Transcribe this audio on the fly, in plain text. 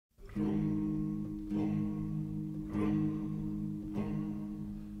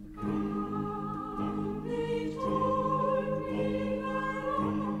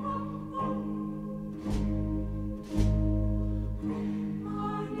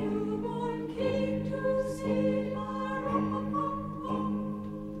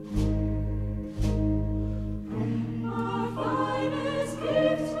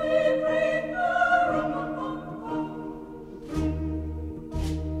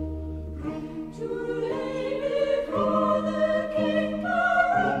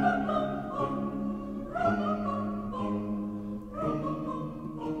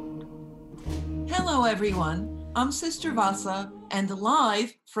everyone. I'm Sister Vassa, and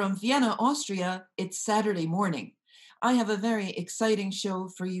live from Vienna, Austria, it's Saturday morning. I have a very exciting show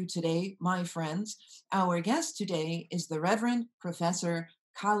for you today, my friends. Our guest today is the Reverend Professor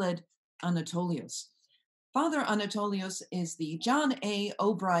Khaled Anatolios. Father Anatolios is the John A.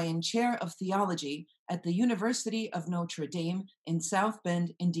 O'Brien Chair of Theology at the University of Notre Dame in South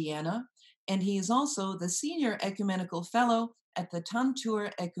Bend, Indiana, and he is also the Senior Ecumenical Fellow at the Tantur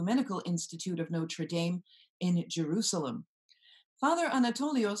Ecumenical Institute of Notre Dame in Jerusalem. Father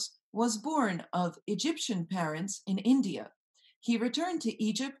Anatolios was born of Egyptian parents in India. He returned to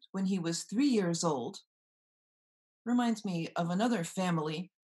Egypt when he was 3 years old. Reminds me of another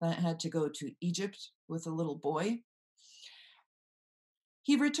family that had to go to Egypt with a little boy.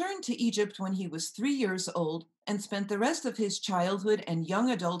 He returned to Egypt when he was 3 years old and spent the rest of his childhood and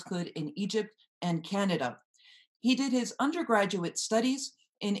young adulthood in Egypt and Canada. He did his undergraduate studies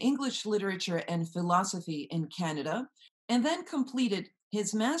in English literature and philosophy in Canada, and then completed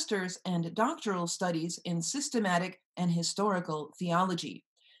his master's and doctoral studies in systematic and historical theology.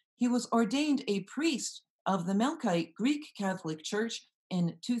 He was ordained a priest of the Melkite Greek Catholic Church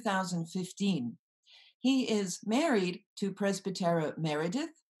in 2015. He is married to Presbytera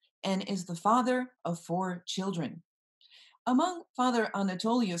Meredith and is the father of 4 children. Among Father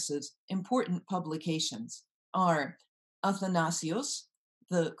Anatolios's important publications are Athanasios,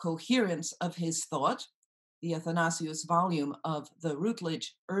 the coherence of his thought, the Athanasios volume of the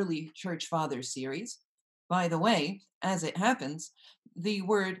Routledge Early Church Fathers series. By the way, as it happens, the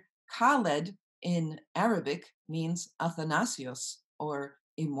word Khaled in Arabic means Athanasios, or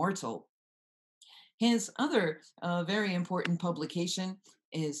immortal. His other very important publication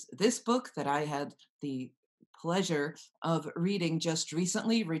is this book that I had the pleasure of reading just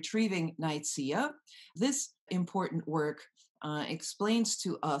recently, Retrieving Nicaea. This important work explains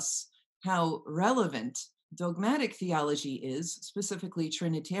to us how relevant dogmatic theology is, specifically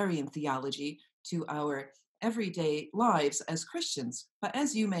Trinitarian theology, to our everyday lives as Christians. But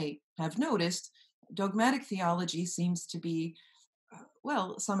as you may have noticed, dogmatic theology seems to be,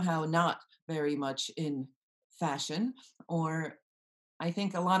 somehow not very much in fashion, or I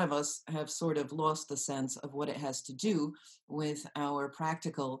think a lot of us have sort of lost the sense of what it has to do with our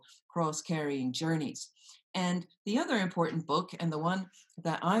practical cross-carrying journeys. And the other important book, and the one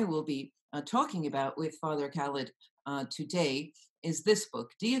that I will be talking about with Father Khaled today, is this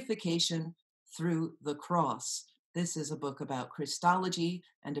book, Deification Through the Cross. This is a book about Christology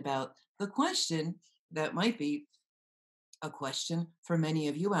and about the question that might be a question for many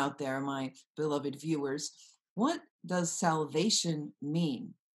of you out there, my beloved viewers. What does salvation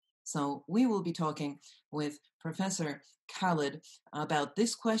mean? So we will be talking with Professor Khaled about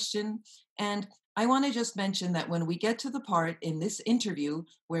this question. And I want to just mention that when we get to the part in this interview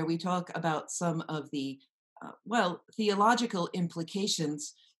where we talk about some of the, theological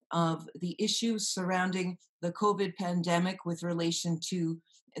implications of the issues surrounding the COVID pandemic with relation to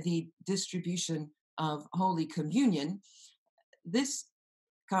the distribution of Holy Communion, this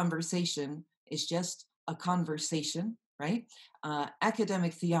conversation is just a conversation, right?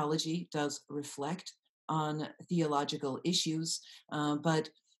 Academic theology does reflect on theological issues, but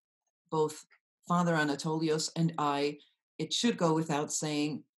both Father Anatolios and I, it should go without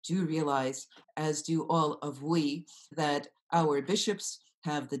saying, do realize, as do all of we, that our bishops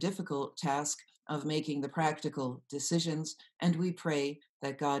have the difficult task of making the practical decisions, and we pray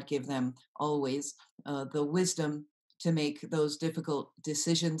that God give them always the wisdom to make those difficult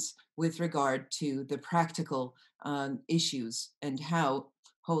decisions with regard to the practical issues and how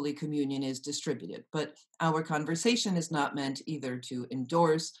Holy Communion is distributed. But our conversation is not meant either to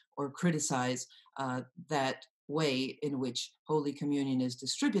endorse or criticize that way in which Holy Communion is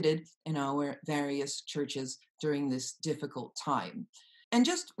distributed in our various churches during this difficult time. And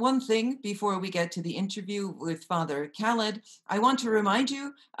just one thing before we get to the interview with Father Khaled, I want to remind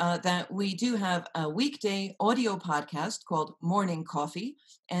you that we do have a weekday audio podcast called Morning Coffee.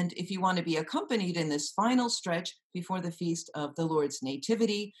 And if you want to be accompanied in this final stretch before the Feast of the Lord's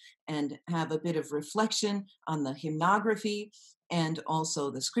Nativity and have a bit of reflection on the hymnography and also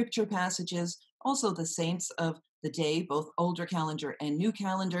the scripture passages, also the saints of the day, both older calendar and new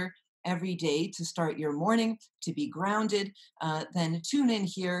calendar, every day to start your morning, to be grounded, then tune in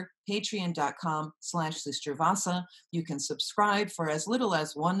here, patreon.com/Sister Vassa. You can subscribe for as little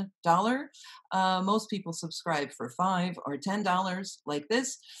as $1. Most people subscribe for $5 or $10 like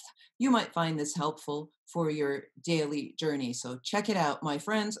this. You might find this helpful for your daily journey. So check it out, my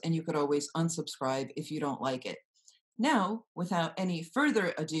friends, and you could always unsubscribe if you don't like it. Now, without any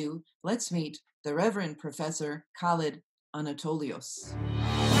further ado, let's meet the Reverend Professor Khaled Anatolios.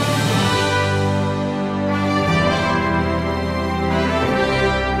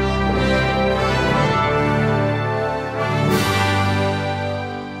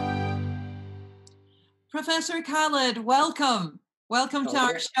 Professor Khaled, welcome. Welcome to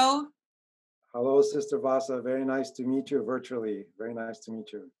our Hello, show. hello, Sister Vassa. Very nice to meet you virtually. Very nice to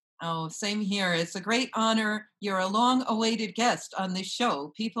meet you. Oh, same here. It's a great honor. You're a long awaited guest on this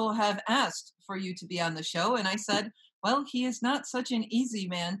show. People have asked for you to be on the show, and I said, well, he is not such an easy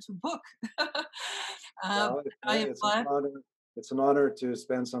man to book. Well, I am it's an glad. honor. It's an honor to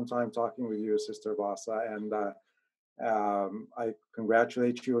spend some time talking with you, Sister Vassa, and I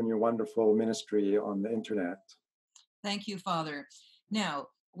congratulate you on your wonderful ministry on the internet. Thank you, Father. Now,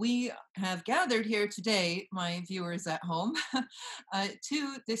 we have gathered here today, my viewers at home,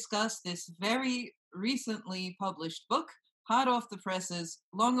 to discuss this very recently published book, hot off the presses,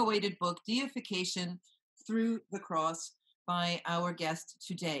 long awaited book, Deification Through the Cross, by our guest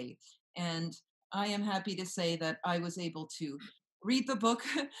today. And I am happy to say that I was able to read the book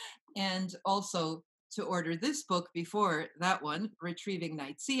and also to order this book before that one, Retrieving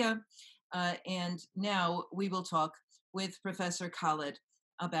Nicaea. And now we will talk with Professor Khaled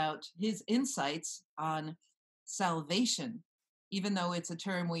about his insights on salvation. Even though it's a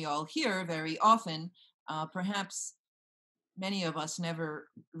term we all hear very often, perhaps many of us never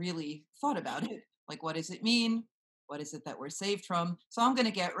really thought about it. Like, what does it mean? What is it that we're saved from? So I'm going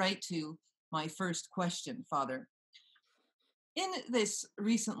to get right to my first question, Father. In this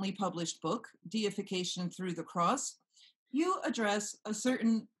recently published book, Deification Through the Cross, you address a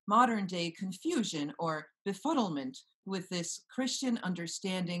certain modern day confusion or befuddlement with this Christian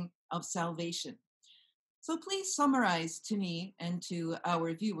understanding of salvation. So please summarize to me and to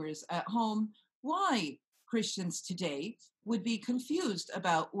our viewers at home why Christians today would be confused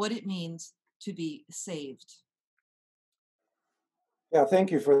about what it means to be saved. Yeah,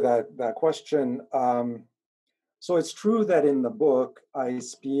 thank you for that question. So it's true that in the book I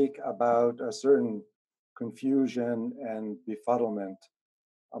speak about a certain confusion and befuddlement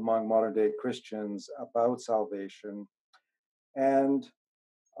among modern day Christians about salvation. And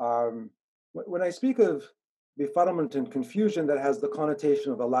when I speak of befuddlement and confusion, that has the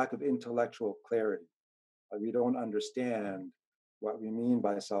connotation of a lack of intellectual clarity. We don't understand what we mean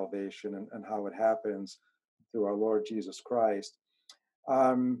by salvation and how it happens through our Lord Jesus Christ.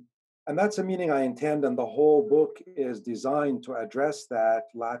 Um, and that's a meaning I intend, and the whole book is designed to address that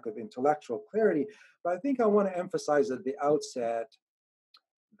lack of intellectual clarity. But I think I want to emphasize at the outset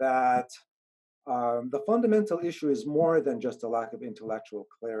that the fundamental issue is more than just a lack of intellectual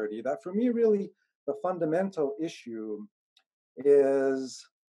clarity. That for me, really, the fundamental issue is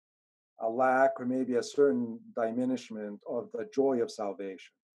a lack or maybe a certain diminishment of the joy of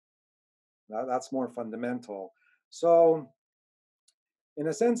salvation. That's more fundamental. So, in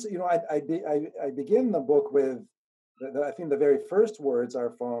a sense, I begin the book with, I think the very first words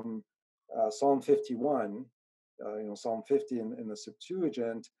are from Psalm 51, Psalm 50 in the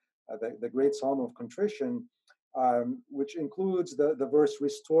Septuagint, the great Psalm of contrition, which includes the verse,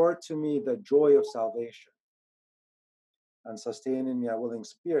 "Restore to me the joy of salvation and sustain in me a willing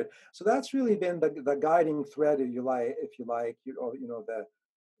spirit." So that's really been the guiding thread, if you like,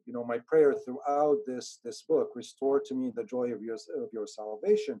 my prayer throughout this book. Restore to me the joy of your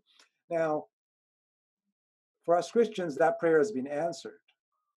salvation. Now, for us Christians, that prayer has been answered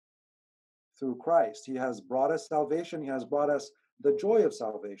through Christ. He has brought us salvation. He has brought us the joy of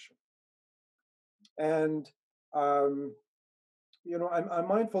salvation. And I'm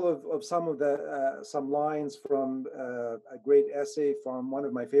mindful of some of the some lines from a great essay from one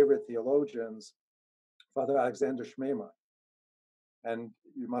of my favorite theologians, Father Alexander Schmemann. And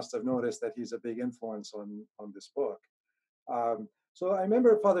you must have noticed that he's a big influence on this book. So I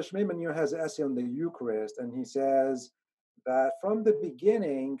remember Father Schmemann has an essay on the Eucharist, and he says that from the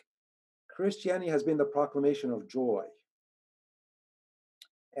beginning, Christianity has been the proclamation of joy.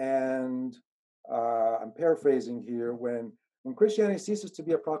 And I'm paraphrasing here, when Christianity ceases to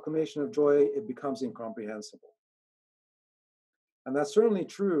be a proclamation of joy, it becomes incomprehensible. And that's certainly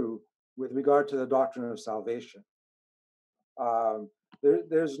true with regard to the doctrine of salvation.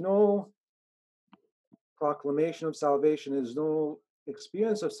 There's no proclamation of salvation, there's no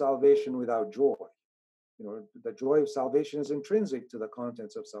experience of salvation without joy. The joy of salvation is intrinsic to the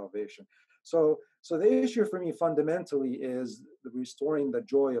contents of salvation. So the issue for me fundamentally is restoring the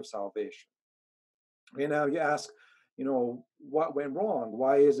joy of salvation. Okay, now you ask, what went wrong?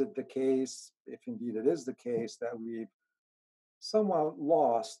 Why is it the case, if indeed it is the case, that we've somewhat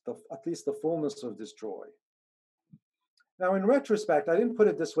lost at least the fullness of this joy? Now, in retrospect, I didn't put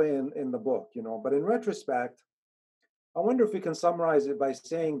it this way in the book, but in retrospect, I wonder if we can summarize it by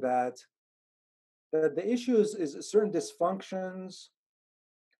saying that the issue is certain dysfunctions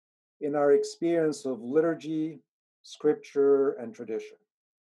in our experience of liturgy, scripture, and tradition.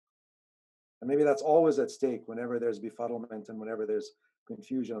 And maybe that's always at stake whenever there's befuddlement and whenever there's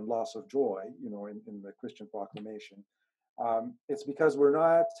confusion and loss of joy, in the Christian proclamation. It's because we're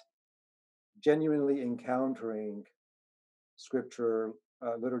not genuinely encountering scripture,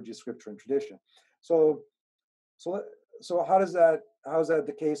 liturgy, scripture, and tradition. So, so, so how is that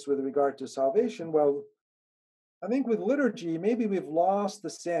the case with regard to salvation? Well, I think with liturgy, maybe we've lost the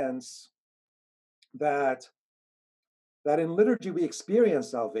sense that in liturgy we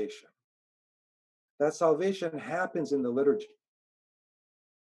experience salvation. That salvation happens in the liturgy.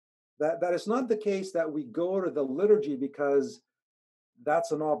 That is not the case that we go to the liturgy because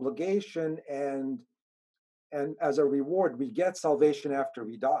that's an obligation and as a reward we get salvation after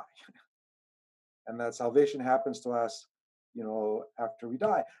we die. And that salvation happens to us, after we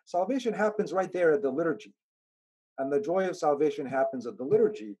die. Salvation happens right there at the liturgy. And the joy of salvation happens at the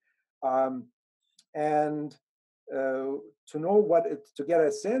liturgy. And to know to get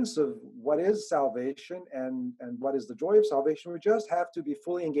a sense of what is salvation and what is the joy of salvation, we just have to be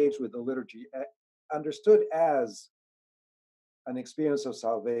fully engaged with the liturgy, understood as an experience of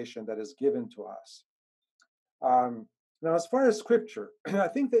salvation that is given to us. Now, as far as scripture, I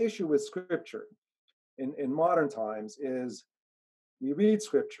think the issue with scripture in modern times is we read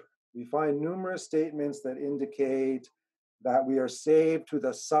scripture. We find numerous statements that indicate that we are saved through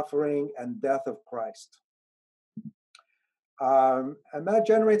the suffering and death of Christ. And that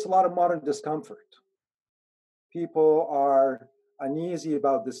generates a lot of modern discomfort. People are uneasy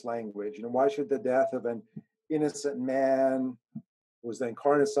about this language. Why should the death of an innocent man who was the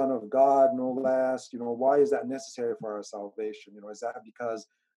incarnate Son of God, no less, why is that necessary for our salvation? Is that because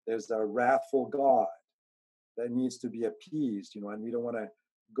there's a wrathful God that needs to be appeased, and we don't want to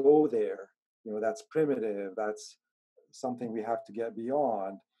go there? That's primitive. That's something we have to get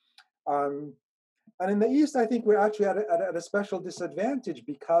beyond. And in the East, I think we're actually at a special disadvantage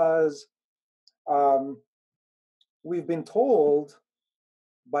because we've been told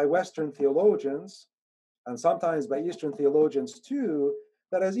by Western theologians, and sometimes by Eastern theologians too,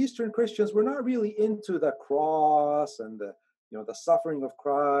 that as Eastern Christians, we're not really into the cross and the suffering of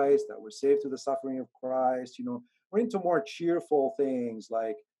Christ, that we're saved through the suffering of Christ. We're into more cheerful things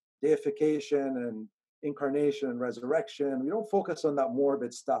like deification and incarnation and resurrection. We don't focus on that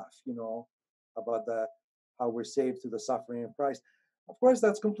morbid stuff, about how we're saved through the suffering of Christ. Of course,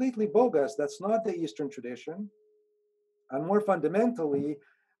 that's completely bogus. That's not the Eastern tradition. And more fundamentally,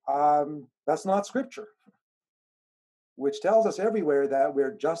 that's not scripture, which tells us everywhere that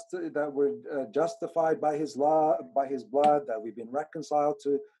we're justified by his law, by his blood, that we've been reconciled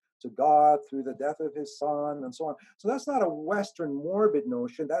to God through the death of his Son, and so on. So that's not a Western morbid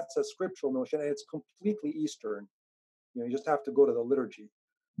notion. That's a scriptural notion, and it's completely Eastern. You just have to go to the liturgy,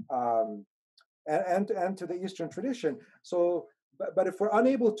 and to the Eastern tradition. So, but if we're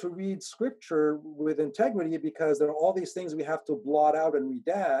unable to read scripture with integrity because there are all these things we have to blot out and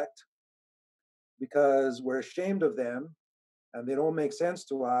redact because we're ashamed of them and they don't make sense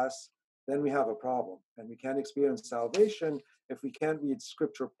to us, then we have a problem, and we can't experience salvation if we can't read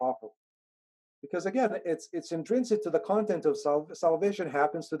scripture properly. Because again, it's intrinsic to the content of salvation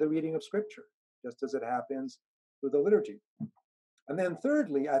happens to the reading of scripture, just as it happens through the liturgy. And then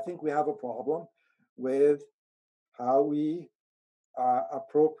thirdly, I think we have a problem with how we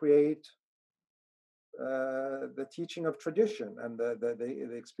appropriate the teaching of tradition and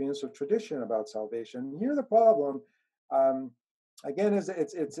the experience of tradition about salvation. Here the problem, again, is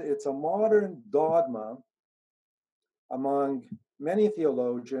it's a modern dogma among many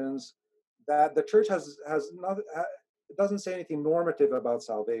theologians that the church doesn't say anything normative about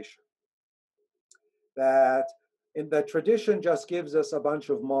salvation. That in the tradition just gives us a bunch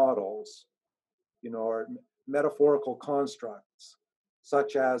of models, or metaphorical constructs,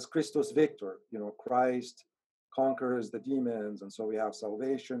 such as Christus Victor, Christ conquers the demons, and so we have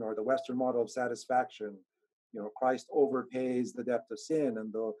salvation, or the Western model of satisfaction, Christ overpays the debt of sin,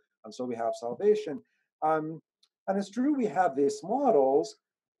 and so we have salvation. And it's true we have these models,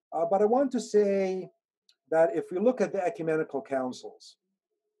 but I want to say that if we look at the ecumenical councils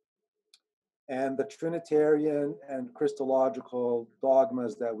and the Trinitarian and Christological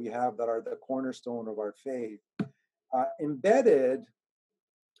dogmas that we have that are the cornerstone of our faith, embedded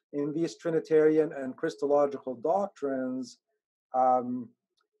in these Trinitarian and Christological doctrines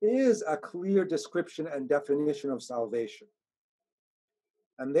is a clear description and definition of salvation.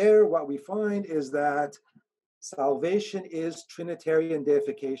 And there what we find is that salvation is Trinitarian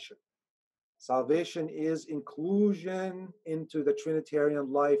deification. Salvation is inclusion into the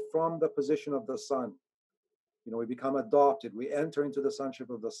Trinitarian life from the position of the Son. We become adopted. We enter into the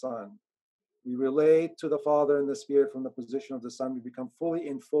sonship of the Son. We relate to the Father and the Spirit from the position of the Son. We become fully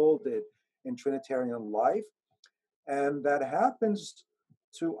enfolded in Trinitarian life. And that happens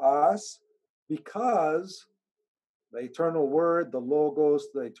to us because the eternal Word, the Logos,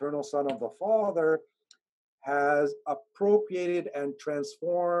 the eternal Son of the Father, has appropriated and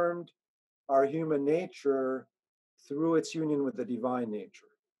transformed our human nature through its union with the divine nature.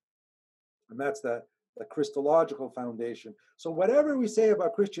 And that's the Christological foundation. So whatever we say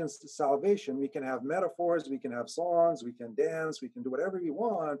about Christians' salvation, we can have metaphors, we can have songs, we can dance, we can do whatever we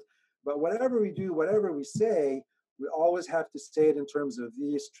want, but whatever we do, whatever we say, we always have to say it in terms of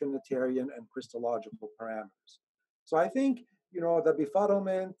these Trinitarian and Christological parameters. So I think, the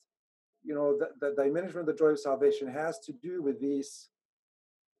befuddlement, the diminishment of the joy of salvation has to do with these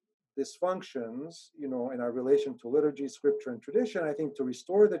dysfunctions, in our relation to liturgy, scripture, and tradition. I think to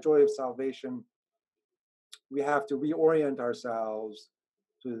restore the joy of salvation, we have to reorient ourselves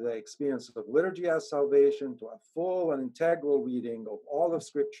to the experience of liturgy as salvation, to a full and integral reading of all of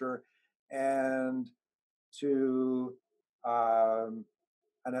Scripture, and to an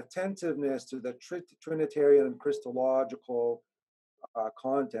attentiveness to the Trinitarian and Christological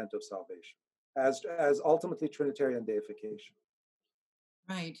content of salvation, as ultimately Trinitarian deification.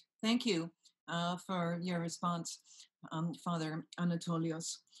 Right. Thank you for your response, Father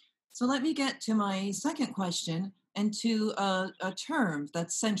Anatolios. So let me get to my second question and to a term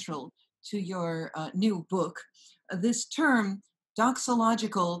that's central to your new book. This term,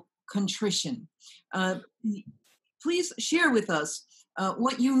 doxological contrition. Please share with us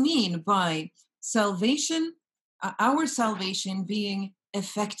what you mean by salvation, our salvation being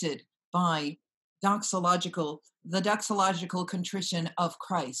affected by the doxological contrition of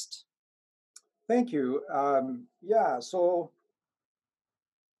Christ. Thank you.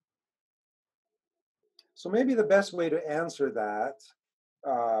 So maybe the best way to answer that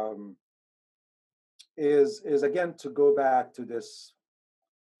is again to go back to this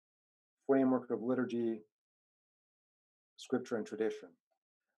framework of liturgy, scripture, and tradition.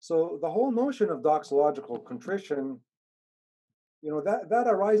 So the whole notion of doxological contrition, that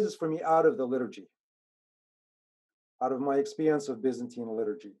arises for me out of the liturgy, out of my experience of Byzantine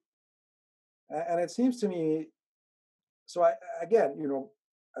liturgy. And it seems to me, so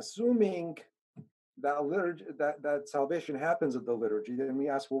assuming that liturgy, that salvation happens at the liturgy, then we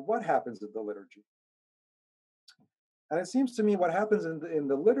ask, well, what happens at the liturgy? And it seems to me what happens in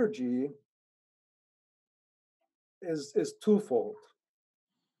the liturgy is twofold.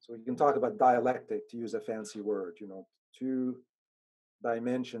 So we can talk about dialectic, to use a fancy word, two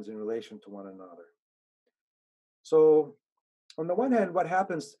dimensions in relation to one another. So on the one hand, what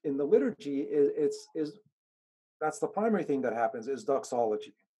happens in the liturgy is that's the primary thing that happens, is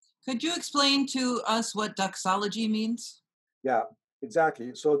doxology. Could you explain to us what doxology means? Yeah,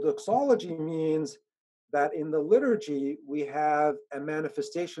 exactly. So doxology means that in the liturgy, we have a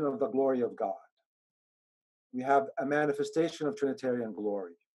manifestation of the glory of God. We have a manifestation of Trinitarian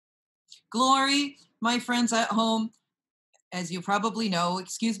glory. Glory, my friends at home, as you probably know,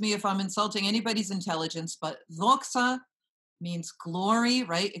 excuse me if I'm insulting anybody's intelligence, but doxa means glory,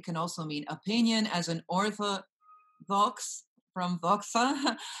 right? It can also mean opinion, as an orthodox from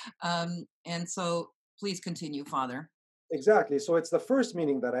doxa. And so please continue, Father. Exactly. So it's the first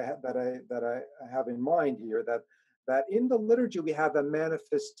meaning that I have in mind here, that in the liturgy we have a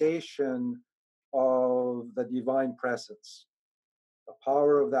manifestation of the divine presence, the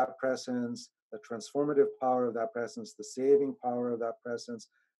power of that presence, the transformative power of that presence, the saving power of that presence,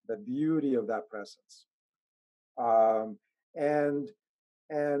 the beauty of that presence, and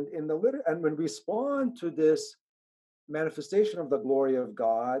in the and when we respond to this manifestation of the glory of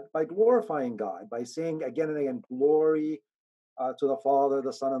God by glorifying God, by saying again and again, glory to the Father,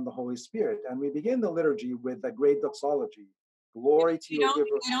 the Son, and the Holy Spirit. And we begin the liturgy with a great doxology. Glory to you, giver.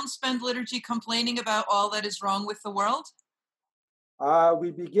 You don't spend liturgy complaining about all that is wrong with the world?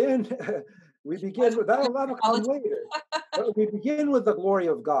 We begin that'll come later. But we begin with the glory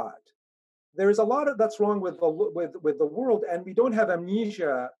of God. There's a lot that's wrong with the world, and we don't have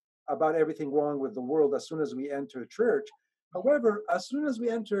amnesia about everything wrong with the world as soon as we enter church. However, as soon as we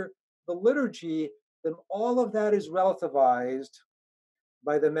enter the liturgy, then all of that is relativized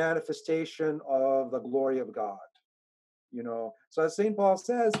by the manifestation of the glory of God. So as St. Paul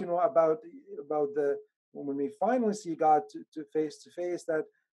says, about the when we finally see God to face, that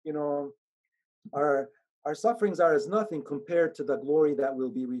our sufferings are as nothing compared to the glory that will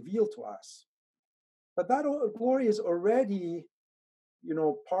be revealed to us. But that glory is already,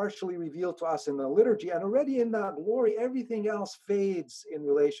 partially revealed to us in the liturgy, and already in that glory, everything else fades in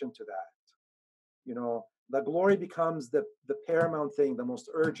relation to that. The glory becomes the paramount thing, the most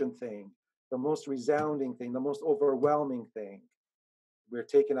urgent thing, the most resounding thing, the most overwhelming thing. we're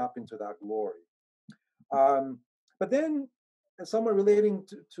taken up into that glory. Um, but then, somewhat relating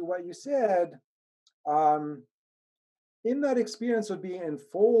to what you said, um, in that experience of being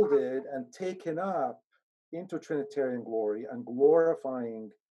enfolded and taken up into Trinitarian glory and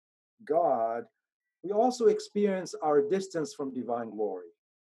glorifying God, we also experience our distance from divine glory.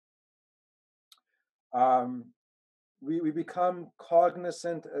 Um, we become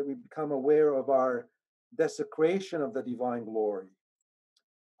cognizant, we become aware of our desecration of the divine glory.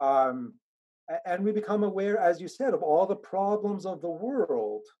 Um, and we become aware, as you said, of all the problems of the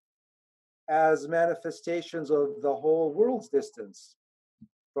world as manifestations of the whole world's distance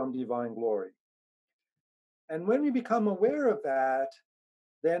from divine glory. And when we become aware of that,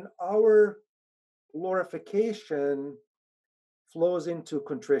 then our glorification flows into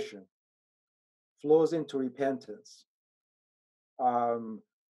contrition, flows into repentance, um,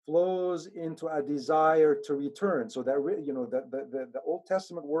 flows into a desire to return. So that the Old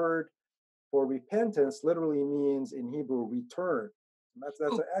Testament word for repentance literally means in Hebrew return. And that's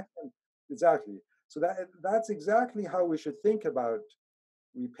Oh, an excellent, exactly. So that's exactly how we should think about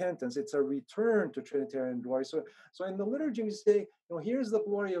repentance. It's a return to Trinitarian glory. So in the liturgy we say, here's the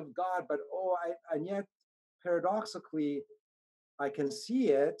glory of God, but and yet paradoxically I can see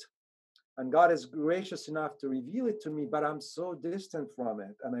it, and God is gracious enough to reveal it to me, but I'm so distant from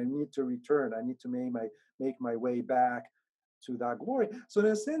it, and I need to return. I need to make my way back to that glory. So in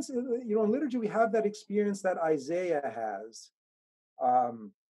a sense, in liturgy we have that experience that Isaiah has,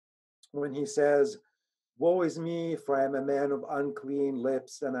 when he says, "Woe is me, for I am a man of unclean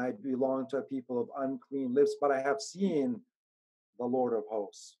lips, and I belong to a people of unclean lips, but I have seen the Lord of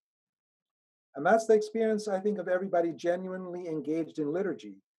hosts." And that's the experience, I think, of everybody genuinely engaged in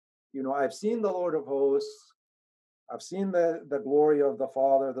liturgy. I've seen the Lord of hosts. I've seen the glory of the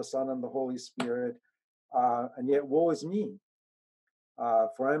Father, the Son, and the Holy Spirit. And yet, woe is me.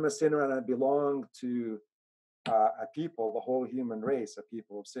 For I'm a sinner and I belong to a people, the whole human race, a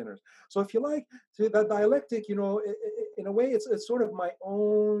people of sinners. So if you like, to that dialectic, in a way, it's sort of my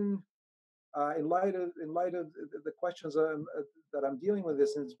own, in light of the questions that I'm dealing with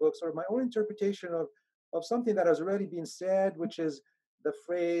in this book, sort of my own interpretation of something that has already been said, which is the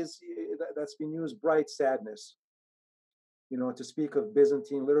phrase that's been used, bright sadness, to speak of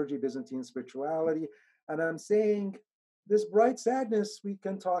Byzantine liturgy, Byzantine spirituality. And I'm saying this bright sadness we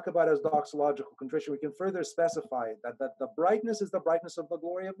can talk about as doxological contrition. We can further specify it, that the brightness is the brightness of the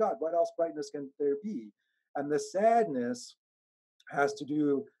glory of God. What else brightness can there be? And the sadness has to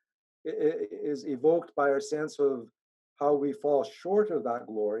do, is evoked by our sense of how we fall short of that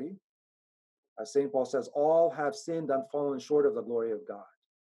glory. As St. Paul says, all have sinned and fallen short of the glory of God.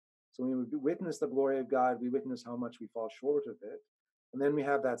 So when we witness the glory of God, we witness how much we fall short of it. And then we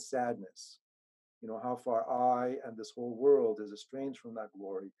have that sadness, how far I and this whole world is estranged from that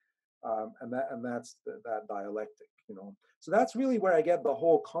glory. And that's that dialectic, So that's really where I get the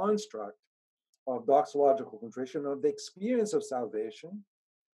whole construct of doxological contrition, of the experience of salvation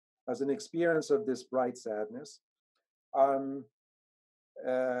as an experience of this bright sadness, of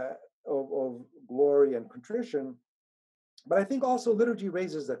glory and contrition. But I think also liturgy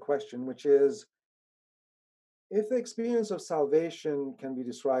raises the question, which is, if the experience of salvation can be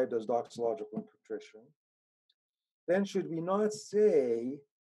described as doxological contrition, then should we not say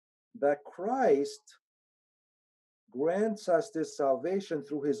that Christ grants us this salvation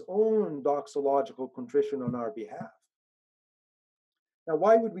through his own doxological contrition on our behalf? Now,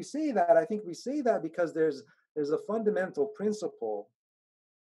 why would we say that? I think we say that because there's a fundamental principle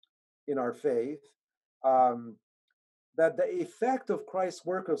in our faith, that the effect of Christ's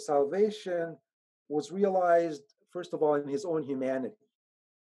work of salvation was realized, first of all, in his own humanity.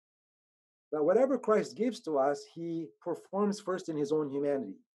 That whatever Christ gives to us, he performs first in his own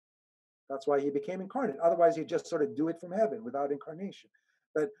humanity. That's why he became incarnate. Otherwise, he'd just sort of do it from heaven without incarnation.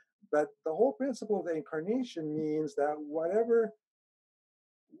 But the whole principle of the incarnation means that whatever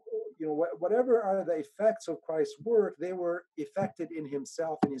are the effects of Christ's work, they were effected in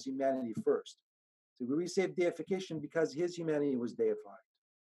himself and his humanity first. So we receive deification because his humanity was deified.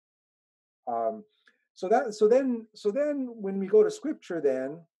 So then when we go to Scripture,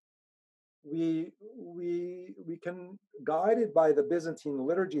 then we can, guided by the Byzantine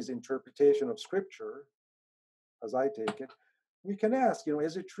liturgy's interpretation of Scripture, as I take it, we can ask,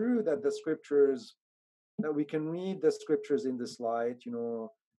 is it true that the Scriptures, that we can read the Scriptures in this light,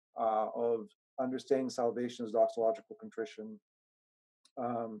 of understanding salvation as doxological contrition,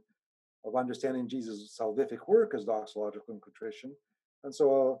 of understanding Jesus' salvific work as doxological contrition?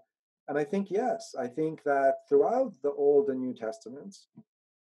 And I think, yes, I think that throughout the Old and New Testaments,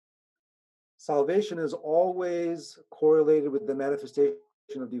 salvation is always correlated with the manifestation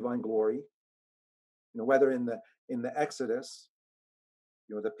of divine glory. Whether in the Exodus,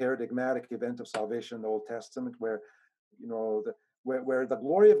 the paradigmatic event of salvation in the Old Testament, where where the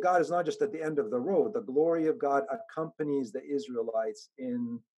glory of God is not just at the end of the road. The glory of God accompanies the Israelites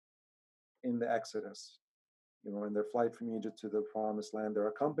in the Exodus, in their flight from Egypt to the promised land. They're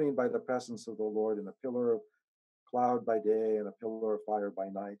accompanied by the presence of the Lord in a pillar of cloud by day and a pillar of fire by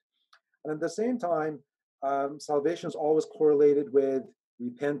night. And at the same time, salvation is always correlated with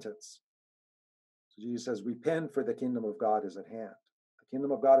repentance. So Jesus says, repent, for the kingdom of God is at hand. The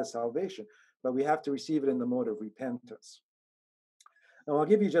kingdom of God is salvation, but we have to receive it in the mode of repentance. Now, I'll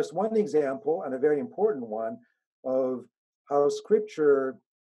give you just one example, and a very important one, of how Scripture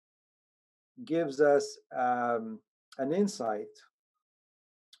gives us an insight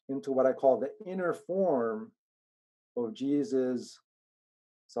into what I call the inner form of Jesus'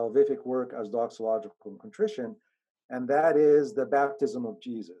 salvific work as doxological contrition, and that is the baptism of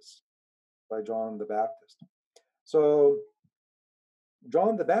Jesus by John the Baptist. So,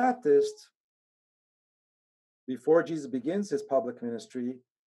 John the Baptist, before Jesus begins his public ministry,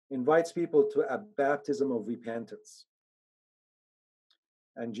 invites people to a baptism of repentance.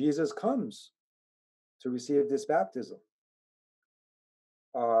 And Jesus comes to receive this baptism,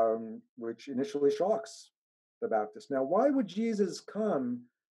 which initially shocks the Baptist. Now, why would Jesus come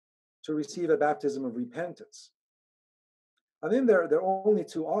to receive a baptism of repentance? I think there are only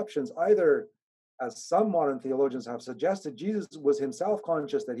two options. Either, as some modern theologians have suggested, Jesus was himself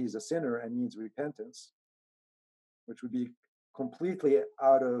conscious that he's a sinner and needs repentance, which would be completely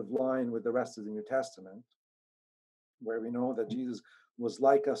out of line with the rest of the New Testament, where we know that Jesus was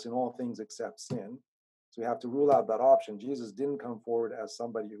like us in all things except sin. So we have to rule out that option. Jesus didn't come forward as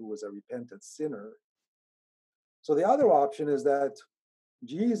somebody who was a repentant sinner. So the other option is that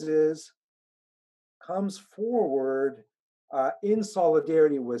Jesus comes forward in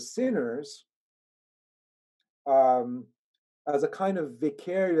solidarity with sinners as a kind of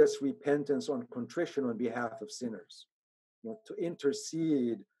vicarious repentance on contrition on behalf of sinners, to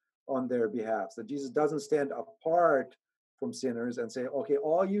intercede on their behalf. So Jesus doesn't stand apart from sinners and say, okay,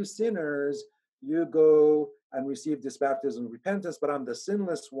 all you sinners, you go and receive this baptism of repentance, but I'm the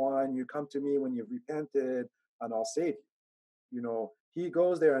sinless one. You come to me when you've repented and I'll save you. He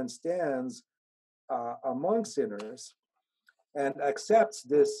goes there and stands among sinners and accepts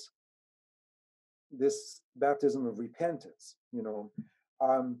this baptism of repentance,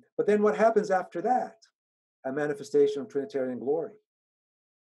 but then what happens after that? A manifestation of Trinitarian glory,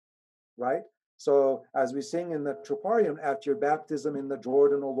 right? So as we sing in the Troparium, at your baptism in the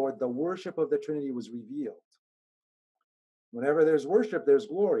Jordan, O Lord, the worship of the Trinity was revealed. Whenever there's worship, there's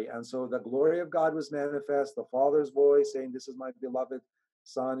glory. And so the glory of God was manifest, the Father's voice saying, this is my beloved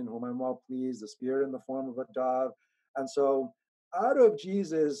Son in whom I'm well pleased, the Spirit in the form of a dove. And so out of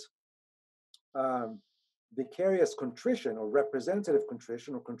Jesus' vicarious contrition or representative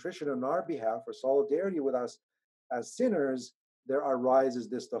contrition or contrition on our behalf or solidarity with us as sinners, there arises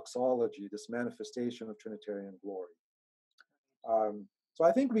this doxology, this manifestation of Trinitarian glory. So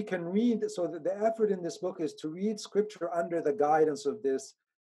I think we can read, so the effort in this book is to read Scripture under the guidance of this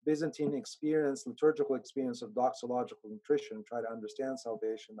Byzantine experience, liturgical experience of doxological contrition, try to understand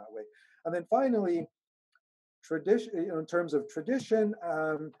salvation that way. And then finally, tradition, in terms of tradition,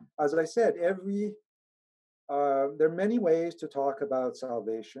 as I said, there are many ways to talk about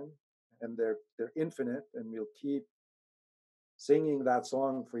salvation, and they're infinite, and we'll keep singing that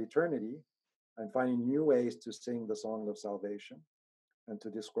song for eternity and finding new ways to sing the song of salvation and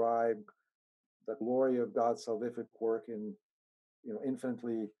to describe the glory of God's salvific work in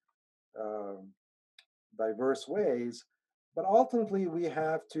infinitely diverse ways. But ultimately, we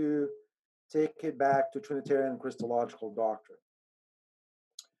have to take it back to Trinitarian Christological doctrine.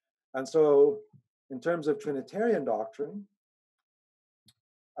 And so, in terms of Trinitarian doctrine,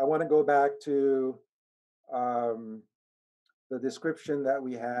 I want to go back to the description that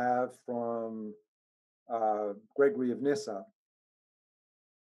we have from Gregory of Nyssa,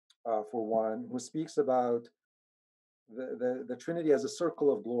 for one, who speaks about the Trinity as a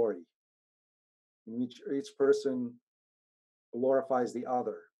circle of glory, in which each person glorifies the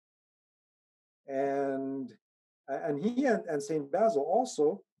other. And he and Saint Basil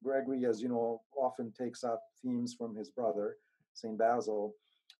also, Gregory, as you know, often takes up themes from his brother, Saint Basil.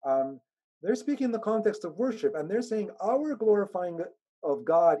 They're speaking in the context of worship, and they're saying our glorifying of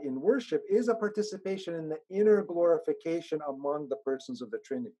God in worship is a participation in the inner glorification among the persons of the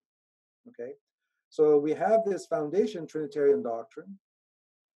Trinity. Okay, so we have this foundation Trinitarian doctrine.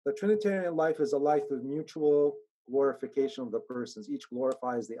 The Trinitarian life is a life of mutual glorification of the persons. Each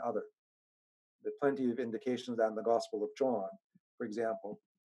glorifies the other. There are plenty of indications that in the Gospel of John, for example.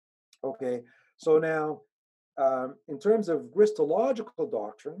 Okay, so now in terms of Christological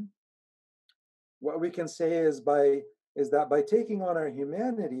doctrine, what we can say is that by taking on our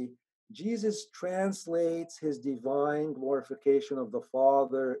humanity, Jesus translates his divine glorification of the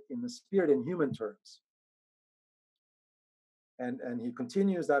Father in the Spirit in human terms. And he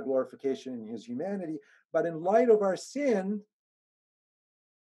continues that glorification in his humanity. But in light of our sin,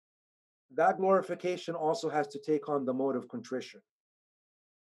 that glorification also has to take on the mode of contrition,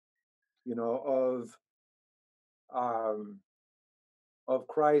 of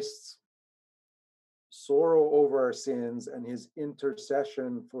Christ's sorrow over our sins and his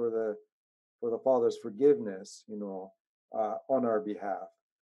intercession for the Father's forgiveness, on our behalf.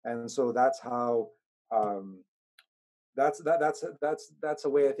 And so that's how that's a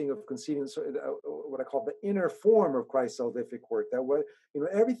way I think of conceiving what I call the inner form of Christ's salvific work. That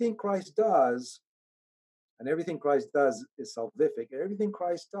everything Christ does, and everything Christ does is salvific. Everything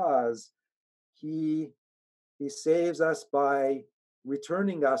Christ does, he saves us by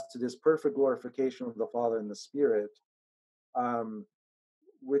returning us to this perfect glorification of the Father and the Spirit,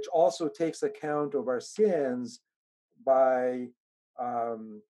 which also takes account of our sins by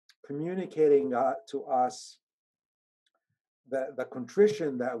communicating to us the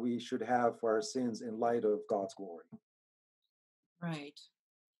contrition that we should have for our sins in light of God's glory. Right.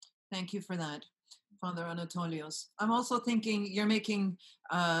 Thank you for that, Father Anatolios. I'm also thinking you're making,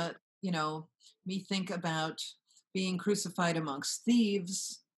 me think about being crucified amongst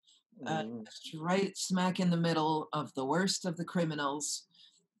thieves, just right smack in the middle of the worst of the criminals,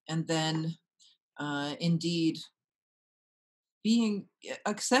 and then indeed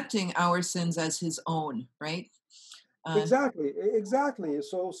accepting our sins as his own, right? Exactly.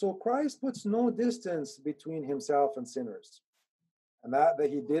 So Christ puts no distance between himself and sinners, and that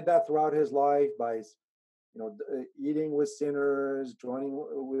he did that throughout his life by eating with sinners, joining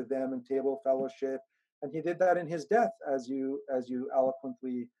with them in table fellowship, and he did that in his death, as you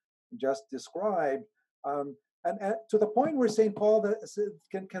eloquently just described, and to the point where St. Paul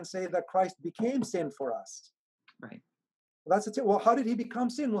can say that Christ became sin for us. Right. Well, that's it. Well, how did he become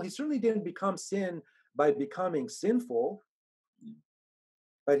sin? Well, he certainly didn't become sin by becoming sinful,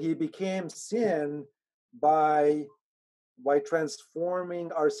 but he became sin by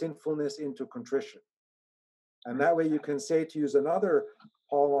transforming our sinfulness into contrition. And that way you can say, to use another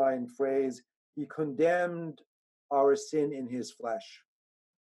Pauline phrase, he condemned our sin in his flesh.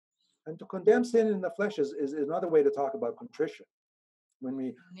 And to condemn sin in the flesh is another way to talk about contrition. When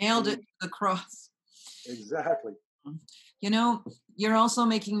we nailed it to the cross. Exactly. You're also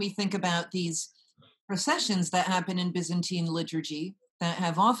making me think about these processions that happen in Byzantine liturgy that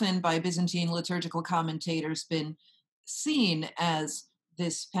have often, by Byzantine liturgical commentators, been seen as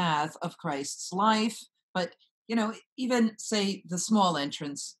this path of Christ's life. But, even say the small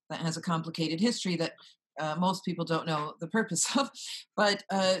entrance that has a complicated history that most people don't know the purpose of, but,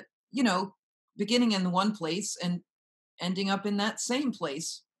 beginning in one place and ending up in that same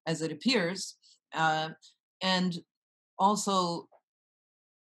place as it appears. And also,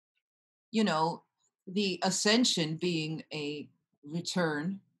 the ascension being a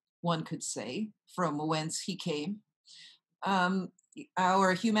return, one could say, from whence he came.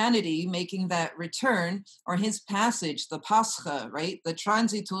 Our humanity making that return, or his passage, the Pascha, right? The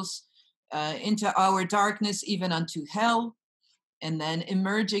transitus into our darkness, even unto hell, and then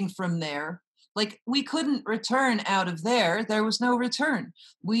emerging from there. Like, we couldn't return out of there. There was no return.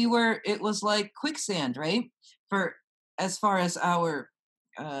 It was like quicksand, right? For as far as our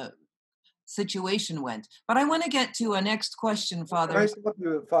situation went. But I want to get to a next question, Father. Can I stop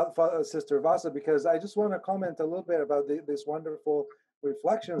you, Sister Vassa, because I just want to comment a little bit about this wonderful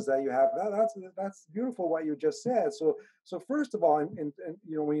reflections that you have. That's beautiful what you just said. So first of all, and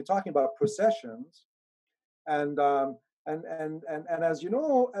when you're talking about processions, and as you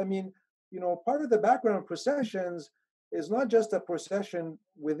know, I mean, part of the background of processions is not just a procession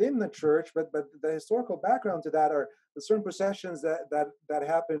within the church, but the historical background to that are the certain processions that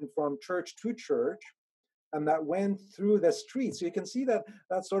happened from church to church, and that went through the streets. So you can see that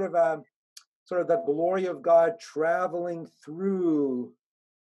sort of the glory of God traveling through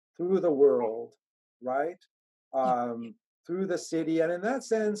the world, right? Through the city, and in that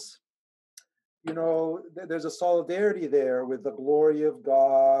sense, there's a solidarity there with the glory of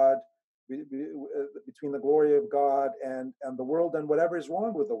God, between the glory of God and the world, and whatever is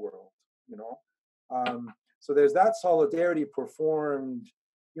wrong with the world. So there's that solidarity performed,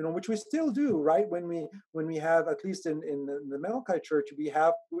 which we still do, right? When we have, at least in the Melkite Church, we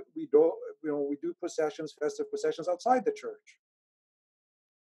do processions, festive processions outside the church.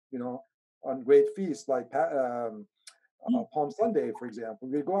 on great feasts like Palm Sunday, for example,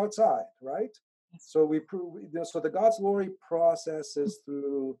 we go outside, right? So we prove, so the God's glory processes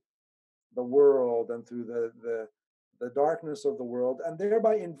through the world and through the darkness of the world, and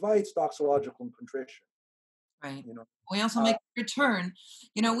thereby invites doxological contrition. Right. You know, We also uh, make a return.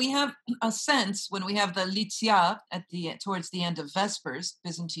 We have a sense when we have the Litzia at the towards the end of Vespers,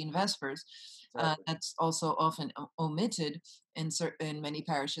 Byzantine Vespers. exactly. That's also often omitted in many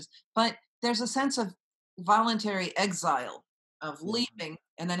parishes. But there's a sense of voluntary exile, of Yeah. leaving,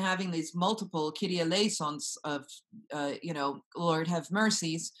 and then having these multiple Kyrie eleisons of, Lord have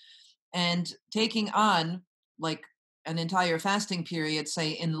mercies, and taking on like an entire fasting period, say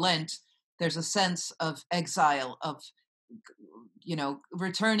in Lent. There's a sense of exile, of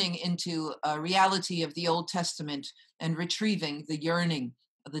returning into a reality of the Old Testament and retrieving the yearning,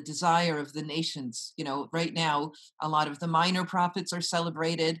 the desire of the nations. Right now, a lot of the minor prophets are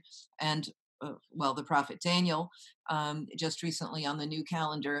celebrated, and the prophet Daniel, just recently on the new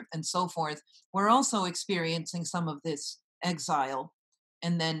calendar, and so forth. We're also experiencing some of this exile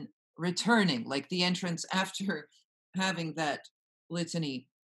and then returning, like the entrance after having that litany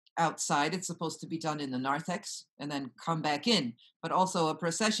outside. It's supposed to be done in the narthex and then come back in, but also a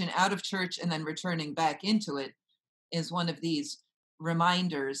procession out of church and then returning back into it is one of these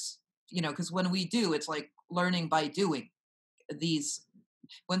reminders, because when we do, it's like learning by doing. These,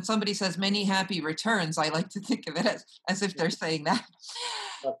 when somebody says many happy returns, I like to think of it as if they're saying that.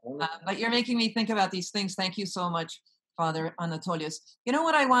 But you're making me think about these things. Thank you so much, Father Anatolios. You know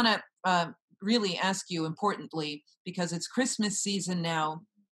what I want to really ask you importantly, because it's Christmas season now.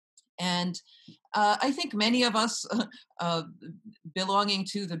 And I think many of us uh, belonging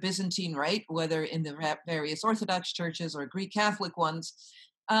to the Byzantine Rite, whether in the various Orthodox churches or Greek Catholic ones,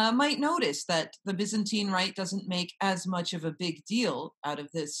 might notice that the Byzantine Rite doesn't make as much of a big deal out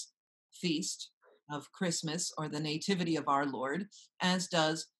of this feast of Christmas or the Nativity of our Lord as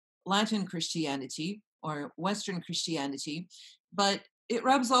does Latin Christianity or Western Christianity. But it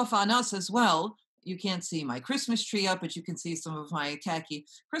rubs off on us as well. You can't see my Christmas tree up, but you can see some of my khaki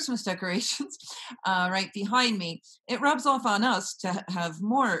Christmas decorations right behind me. It rubs off on us to have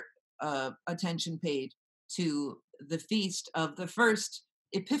more attention paid to the feast of the first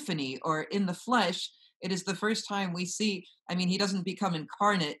Epiphany, or in the flesh. It is the first time we see, I mean, he doesn't become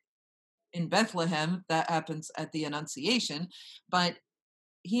incarnate in Bethlehem, that happens at the Annunciation, but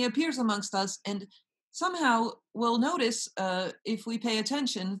he appears amongst us, and somehow we'll notice, if we pay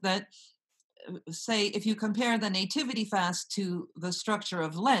attention, that say if you compare the nativity fast to the structure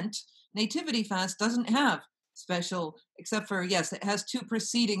of Lent, nativity fast doesn't have special, except for, yes, it has two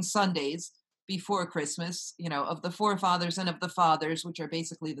preceding Sundays before Christmas, of the forefathers and of the fathers, which are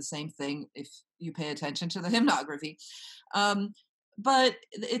basically the same thing if you pay attention to the hymnography. um, but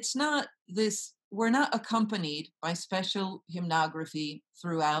it's not this, we're not accompanied by special hymnography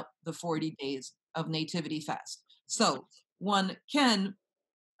throughout the 40 days of nativity fast. So one can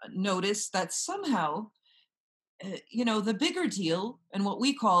notice that somehow, the bigger deal and what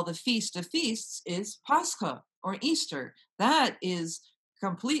we call the Feast of Feasts is Pascha or Easter. That is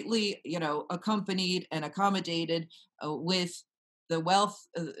completely, accompanied and accommodated with the wealth,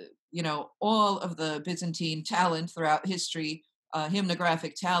 all of the Byzantine talent throughout history,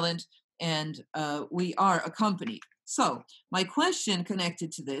 hymnographic talent, and we are accompanied. So, my question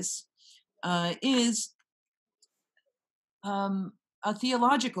connected to this is a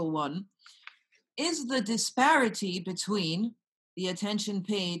theological one. Is the disparity between the attention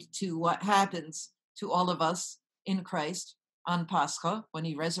paid to what happens to all of us in Christ on Pascha when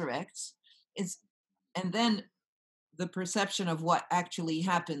he resurrects, is, and then the perception of what actually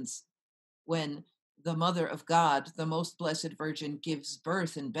happens when the Mother of God, the Most Blessed Virgin, gives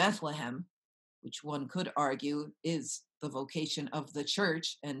birth in Bethlehem, which one could argue is the vocation of the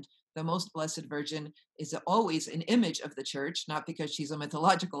church. And the Most Blessed Virgin is always an image of the church, not because she's a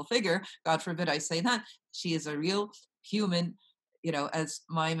mythological figure. God forbid I say that. She is a real human, as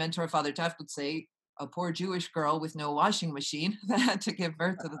my mentor, Father Taft, would say, a poor Jewish girl with no washing machine that had to give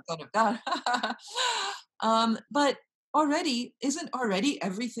birth to the Son of God. But isn't already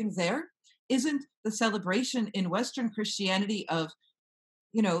everything there? Isn't the celebration in Western Christianity of,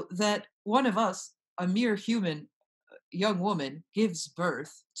 that one of us, a mere human young woman, gives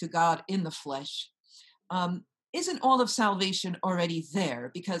birth to God in the flesh? Isn't all of salvation already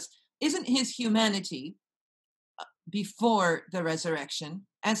there? Because isn't his humanity before the resurrection,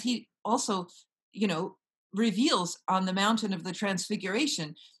 as he also, reveals on the mountain of the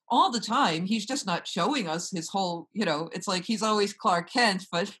transfiguration? All the time, he's just not showing us his whole, it's like he's always Clark Kent,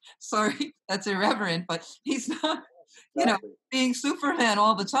 but sorry, that's irreverent, but he's not, you know, exactly. being Superman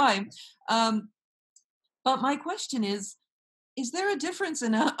all the time. Um, but my question is there a difference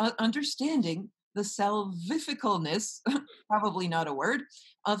in understanding the salvificalness, probably not a word,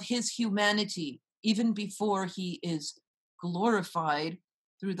 of his humanity, even before he is glorified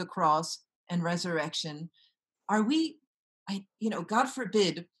through the cross and resurrection? Are we, God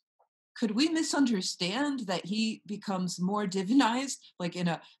forbid, could we misunderstand that he becomes more divinized? Like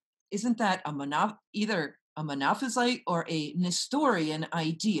isn't that either a monophysite or a Nestorian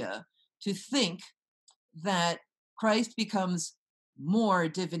idea to think that Christ becomes more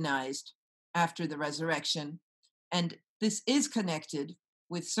divinized after the resurrection? And this is connected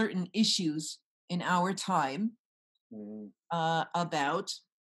with certain issues in our time Mhm, about,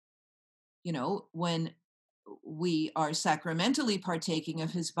 when we are sacramentally partaking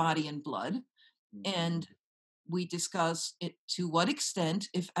of his body and blood, mhm, and we discuss it to what extent,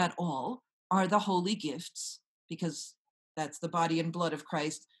 if at all, are the holy gifts, because that's the body and blood of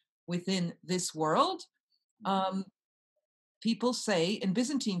Christ within this world. mhm, Um, People say in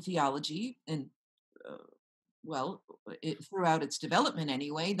Byzantine theology, and uh, well, throughout its development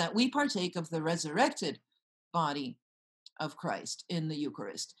anyway, that we partake of the resurrected body of Christ in the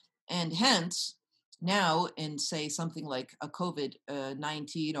Eucharist. And hence, now in, say, something like a COVID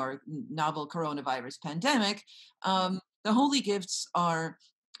 19 or novel coronavirus pandemic, the holy gifts are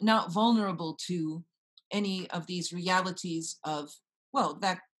not vulnerable to any of these realities of, well,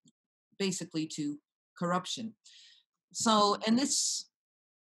 that basically to corruption. So, mhm, and this,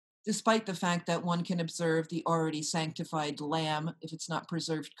 despite the fact that one can observe the already sanctified lamb, if it's not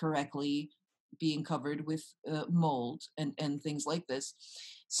preserved correctly, being covered with mold and things like this.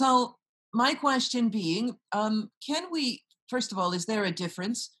 So, my question being, can we, first of all, is there a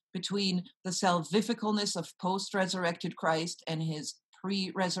difference between the salvificalness of post resurrected Christ and his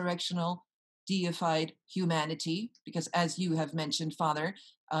pre resurrectional deified humanity? Because, as you have mentioned, Father,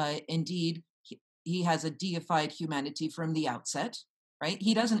 indeed, he has a deified humanity from the outset, right?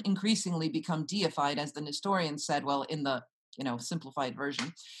 He doesn't increasingly become deified, as the Nestorians said, well, in the simplified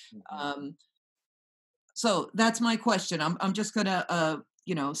version. mhm. Um, so that's my question. I'm just gonna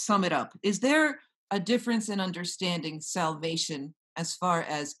sum it up. Is there a difference in understanding salvation as far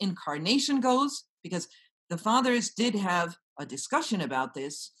as incarnation goes? Because the fathers did have a discussion about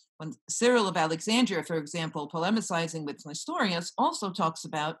this. When Cyril of Alexandria, for example, polemicizing with Nestorius, also talks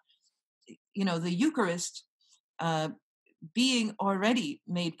about the Eucharist uh, being already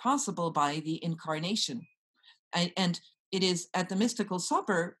made possible by the incarnation. And it is at the mystical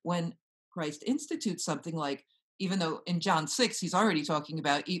supper when Christ institutes something like, even though in John 6, he's already talking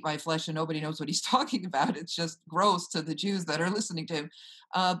about eat my flesh and nobody knows what he's talking about. It's just gross to the Jews that are listening to him.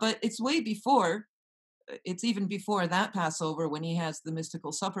 But it's way before, it's even before that Passover when he has the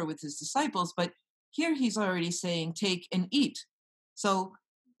mystical supper with his disciples. But here he's already saying, take and eat. So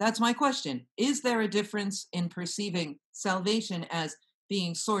that's my question. Is there a difference in perceiving salvation as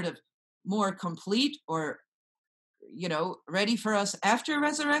being sort of more complete or, ready for us after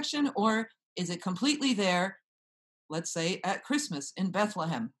resurrection? Or is it completely there, let's say, at Christmas in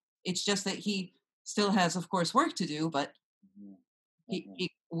Bethlehem? It's just that he still has, of course, work to do, but Mhm, mhm.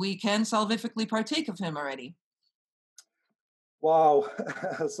 we can salvifically partake of him already. Wow.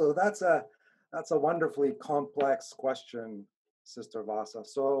 So that's a wonderfully complex question, Sister Vasa.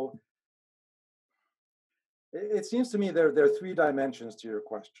 So it seems to me there are three dimensions to your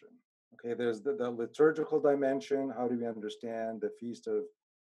question. Okay, there's the liturgical dimension. How do we understand the feast of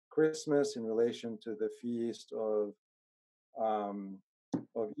Christmas in relation to the feast um,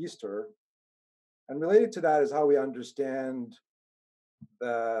 of Easter? And related to that is how we understand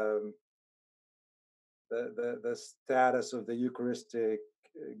the the status of the Eucharistic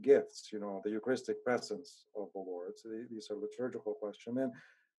gifts, the Eucharistic presence of the Lord. So these are liturgical questions. Then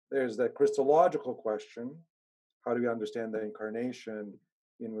there's the Christological question. How do we understand the incarnation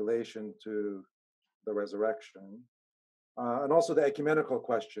in relation to the resurrection? And also the ecumenical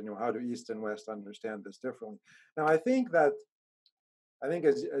question, how do East and West understand this differently? Now, I think as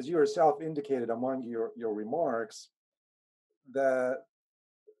you yourself indicated among your remarks, that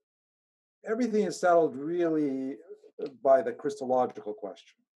everything is settled really by the Christological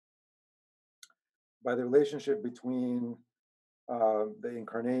question, by the relationship between the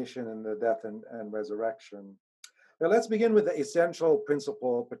incarnation and the death and resurrection. Now, let's begin with the essential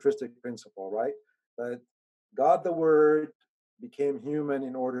principle, patristic principle, right? That God the Word became human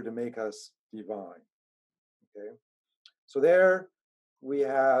in order to make us divine. Okay, so there we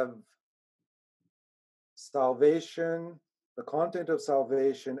have salvation, the content of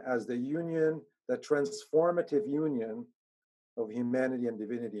salvation as the union, the transformative union of humanity and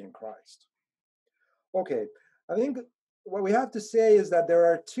divinity in Christ. Okay, I think what we have to say is that there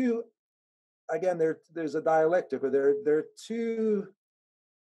are two, again, there's a dialectic, or there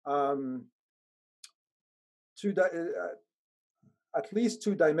are um, at least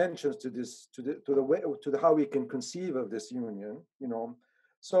two dimensions to this, to the way, to the how we can conceive of this union.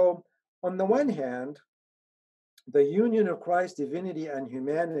 So on the one hand, the union of Christ's divinity and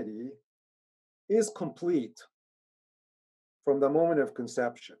humanity is complete from the moment of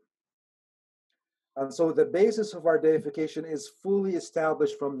conception. And so the basis of our deification is fully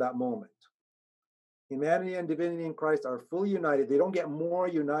established from that moment. Humanity and divinity in Christ are fully united. They don't get more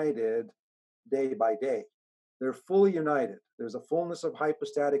united day by day. They're fully united. There's a fullness of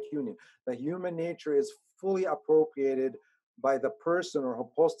hypostatic union. The human nature is fully appropriated by the person or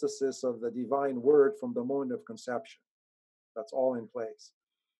hypostasis of the divine word from the moment of conception. That's all in place.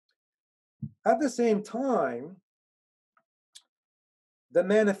 At the same time, the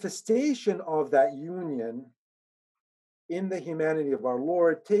manifestation of that union in the humanity of our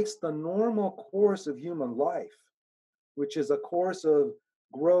Lord takes the normal course of human life, which is a course of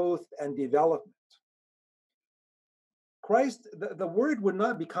growth and development. Christ, the Word would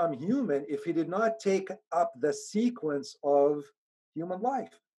not become human if he did not take up the sequence of human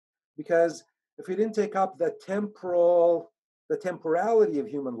life. Because if he didn't take up the temporality of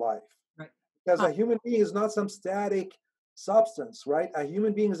human life, Right. Because a human being is not some static substance, right? A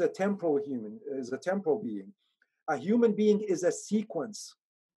human being is a temporal being. A human being is a sequence.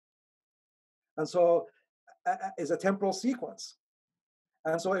 And so is a temporal sequence.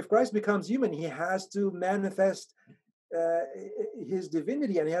 And so if Christ becomes human, he has to manifest his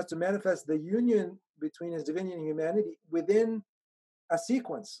divinity, and he has to manifest the union between his divinity and humanity within a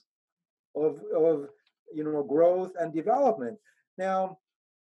sequence of growth and development. Now,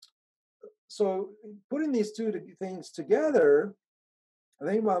 so putting these two things together, I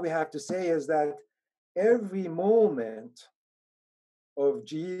think what we have to say is that every moment of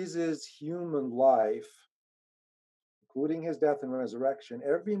Jesus' human life, including his death and resurrection,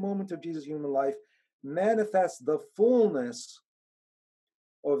 every moment of Jesus' human life manifests the fullness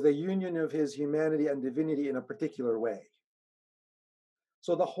of the union of his humanity and divinity in a particular way.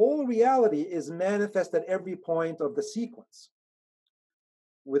 So the whole reality is manifest at every point of the sequence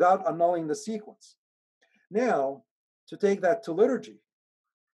without annulling the sequence. Now, to take that to liturgy,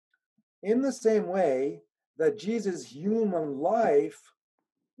 in the same way that Jesus' human life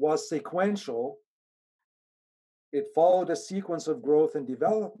was sequential, it followed a sequence of growth and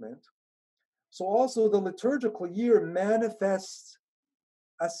development, so also the liturgical year manifests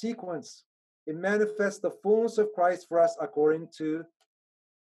a sequence. It manifests the fullness of Christ for us according to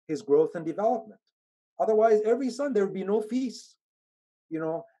his growth and development. Otherwise, every Sunday there would be no feasts,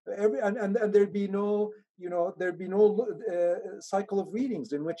 and there'd be no, cycle of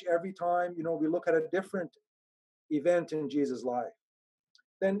readings in which every time, we look at a different event in Jesus' life.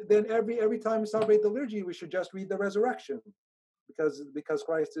 Then every time we celebrate the liturgy, we should just read the resurrection, because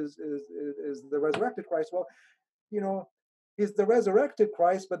Christ is the resurrected Christ. Well, he's the resurrected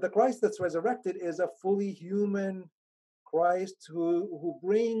Christ, but the Christ that's resurrected is a fully human Christ who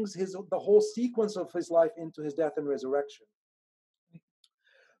brings the whole sequence of his life into his death and resurrection.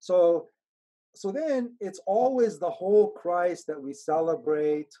 So then it's always the whole Christ that we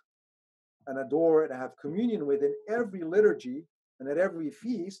celebrate and adore and have communion with in every liturgy and at every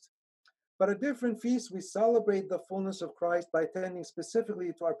feast. But at different feasts, we celebrate the fullness of Christ by attending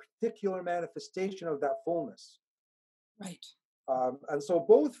specifically to a particular manifestation of that fullness. Right. And so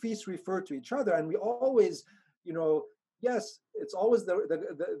both feasts refer to each other, and we always, yes, it's always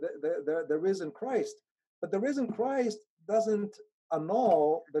the risen Christ, but the risen Christ doesn't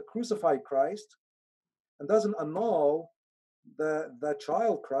annul the crucified Christ, and doesn't annul the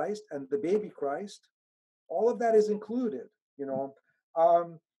child Christ and the baby Christ. All of that is included,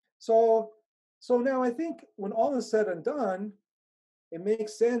 So now I think when all is said and done, it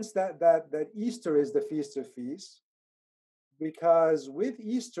makes sense that Easter is the Feast of Feasts, because with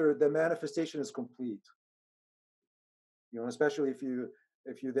Easter the manifestation is complete. Especially if you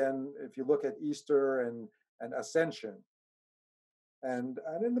look at Easter and Ascension, and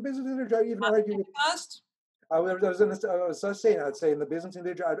in the Byzantine liturgy, I'd even argue with. I was saying, I'd say in the Byzantine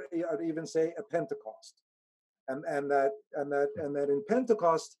liturgy, I'd even say a Pentecost, and that in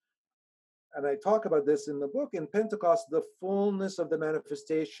Pentecost, and I talk about this in the book, in Pentecost, the fullness of the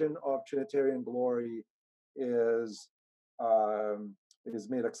manifestation of Trinitarian glory is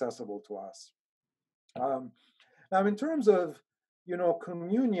made accessible to us. Now, in terms of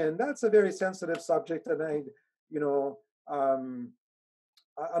communion, that's a very sensitive subject, and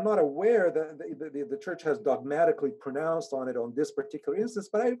I'm not aware that the church has dogmatically pronounced on it on this particular instance,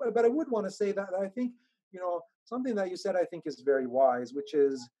 but I would want to say that I think something that you said I think is very wise, which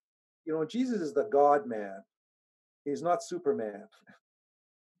is, Jesus is the God man. He's not Superman,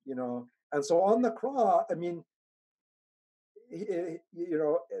 And so on the cross, I mean, the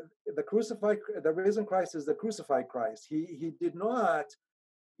risen Christ is the crucified Christ. He did not,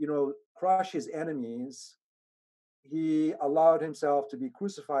 crush his enemies. He allowed himself to be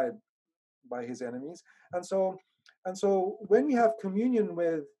crucified by his enemies. And so when we have communion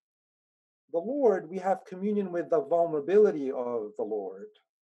with the Lord, we have communion with the vulnerability of the Lord.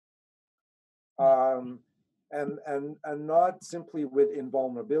 And not simply with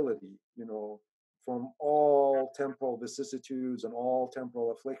invulnerability, from all temporal vicissitudes and all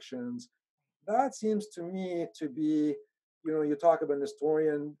temporal afflictions. That seems to me to be, you talk about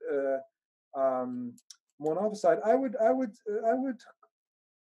Nestorian monophysite. I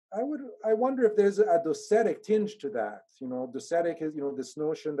wonder if there's a docetic tinge to that. Docetic is, this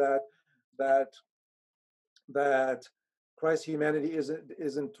notion that that Christ's humanity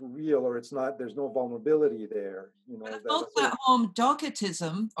isn't real, or it's not. There's no vulnerability there. But the That folks at home,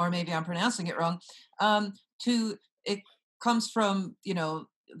 Docetism, or maybe I'm pronouncing it wrong, it comes from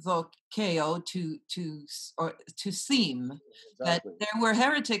voceo to seem. That exactly. there were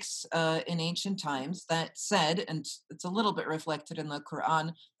heretics in ancient times that said, and it's a little bit reflected in the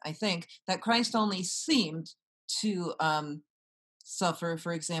Quran, I think, that Christ only seemed to suffer,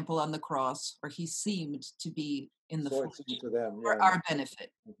 for example, on the cross, or he seemed to be in the So it flesh seemed to them, for yeah, our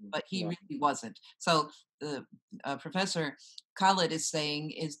benefit, but he yeah. really wasn't. So the Professor Khaled is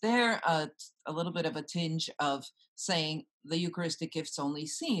saying, is there a little bit of a tinge of saying the Eucharistic gifts only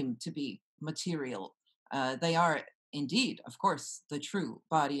seem to be material? They are indeed, of course, the true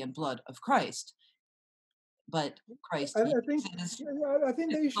body and blood of Christ, but Christ I think, uses I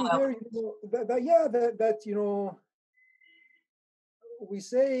think the issue physical there, we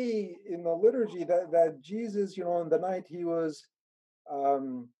say in the liturgy that Jesus, on the night he was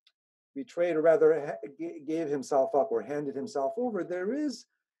um, betrayed, or rather gave himself up or handed himself over, there is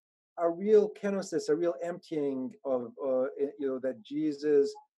a real kenosis, a real emptying of, that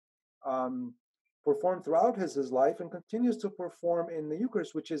Jesus um, performed throughout his life and continues to perform in the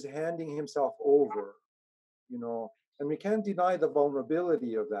Eucharist, which is handing himself over, and we can't deny the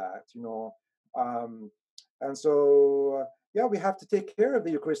vulnerability of that, and so, yeah, we have to take care of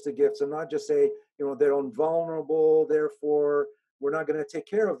the Eucharistic gifts and not just say, they're invulnerable, therefore we're not going to take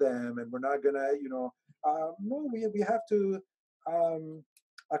care of them, and we're not going to, no, we have to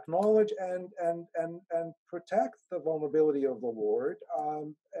acknowledge and protect the vulnerability of the Lord,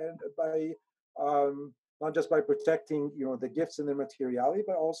 and by not just by protecting, the gifts and their materiality,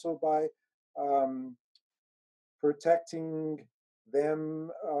 but also by um, protecting them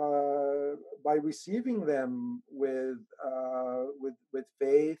by receiving them with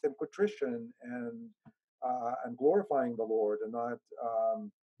faith and contrition, and glorifying the Lord, and not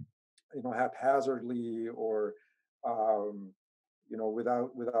haphazardly, or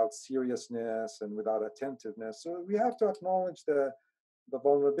without seriousness and without attentiveness. So we have to acknowledge the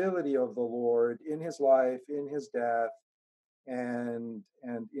vulnerability of the Lord in his life, in his death, and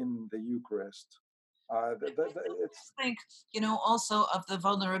in the Eucharist. It's think, also of the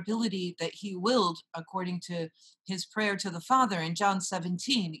vulnerability that he willed according to his prayer to the Father in John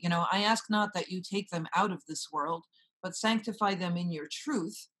 17. I ask not that you take them out of this world, but sanctify them in your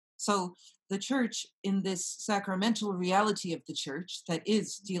truth. So the church, in this sacramental reality of the church that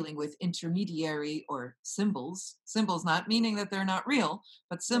is dealing with intermediary or symbols, not meaning that they're not real,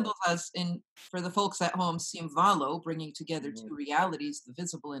 but symbols as in, for the folks at home, symbolo, bringing together two realities, the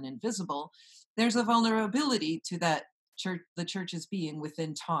visible and invisible. There's a vulnerability to that church, the church's being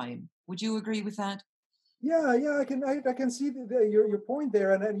within time. Would you agree with that? Yeah, I can see your point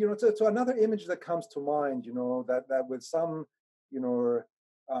there, and so another image that comes to mind, that with some,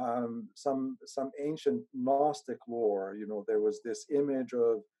 some ancient Gnostic lore, there was this image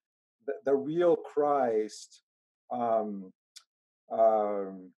of the real Christ, um,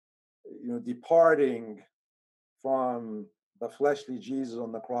 um, departing from the fleshly Jesus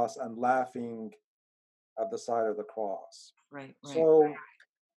on the cross and laughing at the side of the cross. Right. So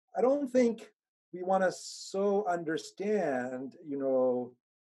I don't think we want to so understand,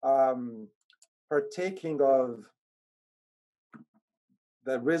 um, partaking of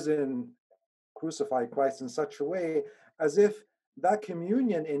the risen, crucified Christ in such a way as if that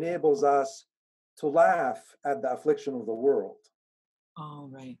communion enables us to laugh at the affliction of the world, Oh,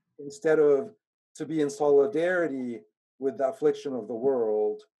 right. instead of to be in solidarity with the affliction of the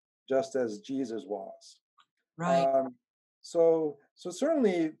world, just as Jesus was. Right. So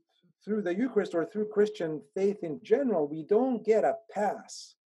certainly through the Eucharist, or through Christian faith in general, we don't get a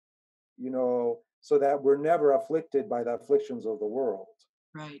pass, so that we're never afflicted by the afflictions of the world.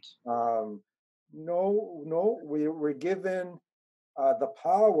 Right. Um, no, we're given the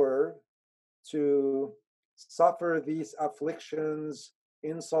power to suffer these afflictions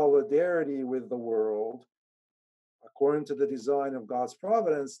in solidarity with the world, according to the design of God's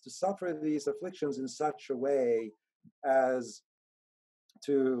providence, to suffer these afflictions in such a way as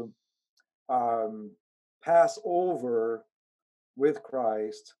to pass over with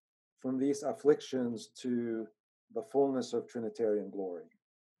Christ from these afflictions to the fullness of Trinitarian glory.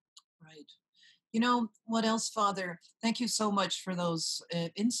 Right. You know, what else, Father? Thank you so much for those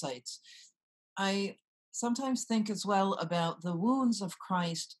insights. I sometimes think as well about the wounds of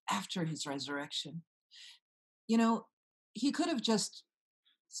Christ after his resurrection. You know, he could have just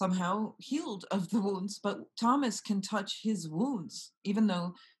somehow healed of the wounds, but Thomas can touch his wounds, even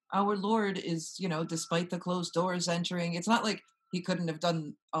though our Lord is, despite the closed doors entering. It's not like he couldn't have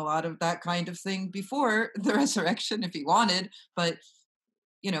done a lot of that kind of thing before the resurrection if he wanted, but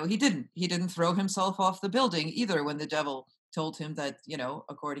he didn't throw himself off the building either when the devil told him that,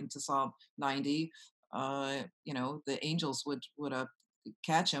 according to Psalm 90, the angels would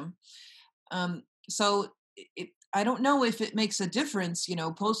catch him. So I don't know if it makes a difference,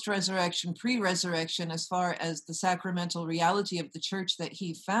 post-resurrection, pre-resurrection, as far as the sacramental reality of the church that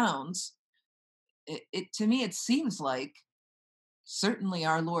he founds. To me, it seems like certainly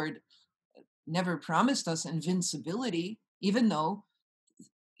our Lord never promised us invincibility, even though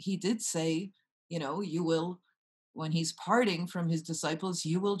he did say, you will, when he's parting from his disciples,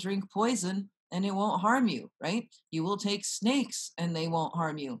 you will drink poison and it won't harm you, right? You will take snakes and they won't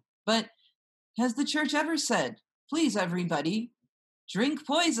harm you. But has the church ever said, please, everybody, drink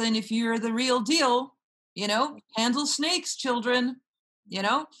poison if you're the real deal, handle snakes, children,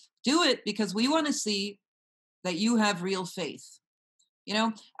 do it because we want to see that you have real faith.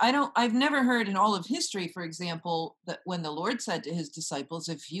 I've never heard in all of history, for example, that when the Lord said to his disciples,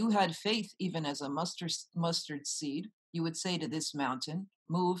 if you had faith even as a mustard seed, you would say to this mountain,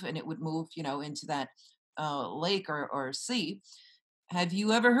 move, and it would move, into that lake or sea. Have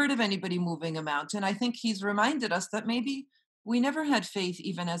you ever heard of anybody moving a mountain? I think he's reminded us that maybe we never had faith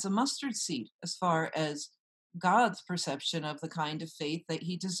even as a mustard seed, as far as God's perception of the kind of faith that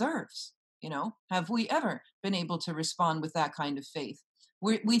he deserves. Have we ever been able to respond with that kind of faith?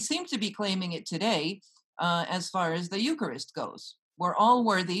 We seem to be claiming it today as far as the Eucharist goes. We're all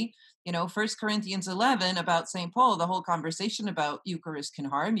worthy. 1 Corinthians 11 about St. Paul, the whole conversation about Eucharist can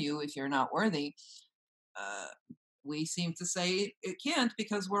harm you if you're not worthy. We seem to say it can't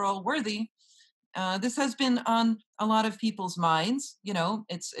because we're all worthy. This has been on a lot of people's minds.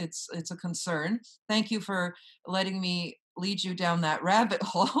 It's a concern. Thank you for letting me lead you down that rabbit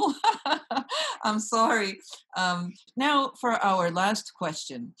hole. I'm sorry. Now for our last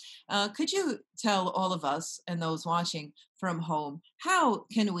question. Could you tell all of us and those watching from home, how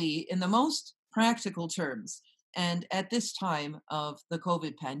can we, in the most practical terms, and at this time of the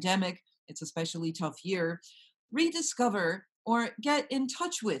COVID pandemic, it's a especially tough year, rediscover or get in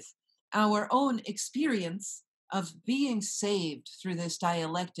touch with our own experience of being saved through this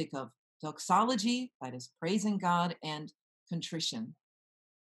dialectic of doxology, that is praising God, and contrition?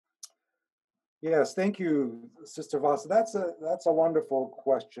 Yes, thank you, Sister Vassa. That's a wonderful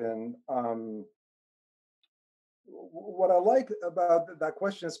question. What I like about that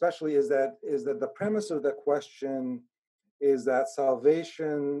question, especially, is that the premise of the question is that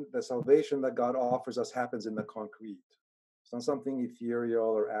the salvation that God offers us happens in the concrete. It's not something ethereal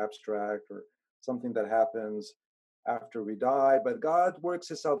or abstract or something that happens after we die, but God works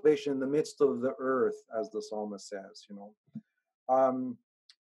his salvation in the midst of the earth, as the psalmist says,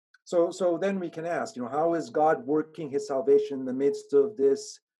 So then we can ask, how is God working his salvation in the midst of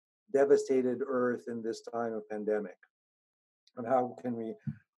this devastated earth in this time of pandemic? And how can we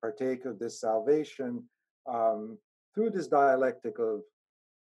partake of this salvation through this dialectic of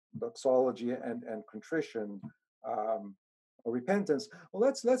doxology and contrition, or repentance?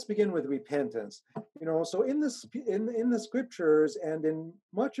 Well, let's begin with repentance. So in the scriptures and in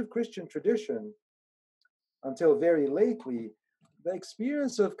much of Christian tradition, until very lately, the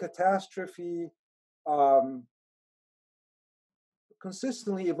experience of catastrophe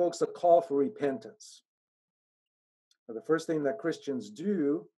consistently evokes a call for repentance. The first thing that Christians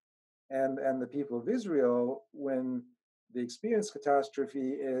do, and the people of Israel, when they experience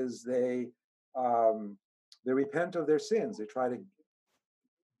catastrophe, is they repent of their sins. They try to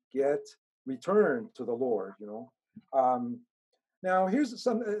return to the Lord. Now, here's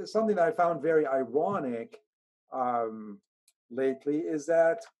something that I found very ironic lately, is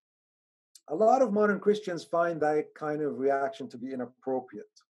that a lot of modern Christians find that kind of reaction to be inappropriate.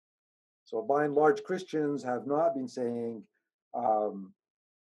 So by and large, Christians um, have not been saying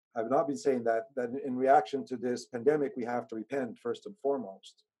that in reaction to this pandemic, we have to repent first and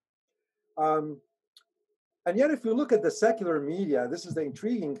foremost. Um, and yet, if you look at the secular media, this is the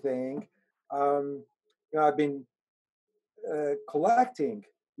intriguing thing. I've been collecting,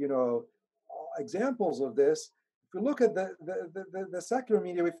 examples of this. If we look at the secular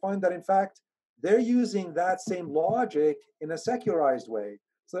media, we find that in fact they're using that same logic in a secularized way.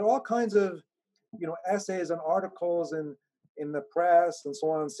 So there are all kinds of, essays and articles in the press and so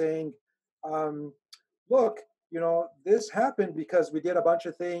on saying, look, this happened because we did a bunch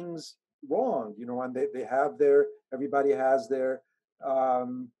of things wrong, and they have everybody has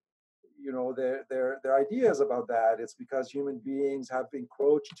um, their ideas about that. It's because human beings have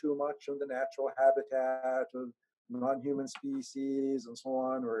encroached too much on the natural habitat of non-human species and so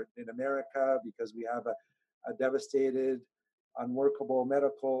on, or in America because we have a devastated, unworkable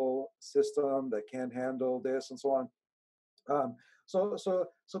medical system that can't handle this and so on. So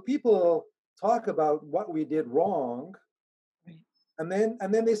people talk about what we did wrong, Right. and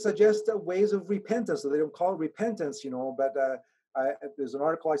then they suggest ways of repentance. So they don't call it repentance, but there's an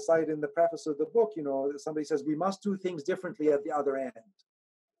article I cite in the preface of the book. Somebody says we must do things differently at the other end.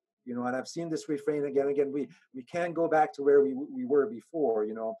 And I've seen this refrain again and again. We can't go back to where we were before.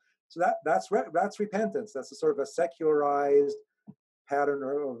 So that's repentance. That's a sort of a secularized pattern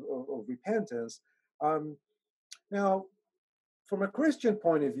of repentance. Now, from a Christian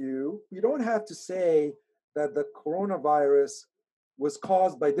point of view, we don't have to say that the coronavirus was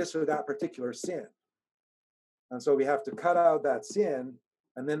caused by this or that particular sin. And so we have to cut out that sin,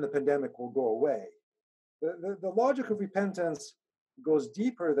 and then the pandemic will go away. The logic of repentance goes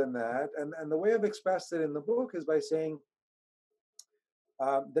deeper than that. And the way I've expressed it in the book is by saying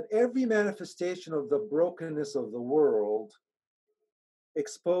that every manifestation of the brokenness of the world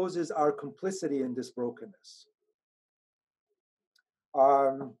exposes our complicity in this brokenness.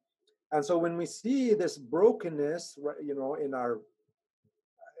 And so when we see this brokenness, in our,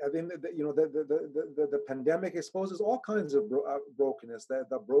 I think the pandemic exposes all kinds of brokenness.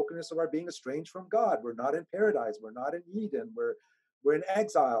 The brokenness of our being estranged from God. We're not in paradise. We're not in Eden. We're in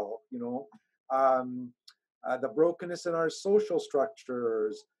exile. The brokenness in our social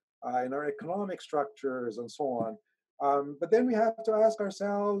structures, in our economic structures, and so on. But then we have to ask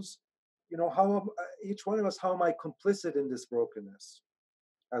ourselves, how each one of us, how am I complicit in this brokenness?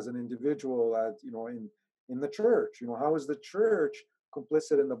 As an individual, in the church, how is the church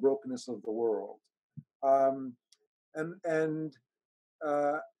complicit in the brokenness of the world? And then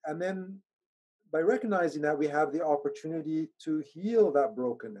by recognizing that, we have the opportunity to heal that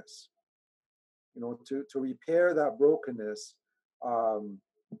brokenness, to repair that brokenness,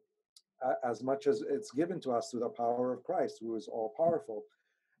 as much as it's given to us through the power of Christ, who is all powerful.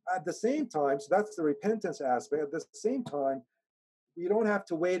 At the same time, so that's the repentance aspect. At the same time, we don't have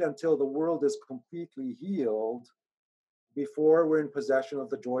to wait until the world is completely healed before we're in possession of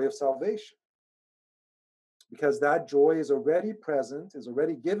the joy of salvation. Because that joy is already present, is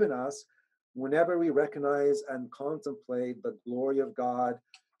already given us whenever we recognize and contemplate the glory of God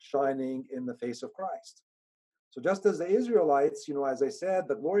shining in the face of Christ. So just as the Israelites, as I said,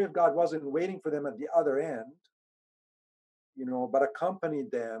 the glory of God wasn't waiting for them at the other end, but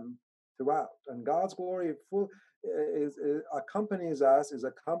accompanied them throughout. And God's glory is accompanying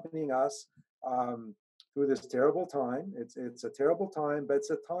us through this terrible time. It's a terrible time, but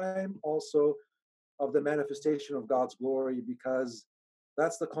it's a time also of the manifestation of God's glory, because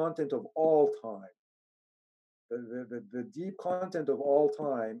that's the content of all time. The deep content of all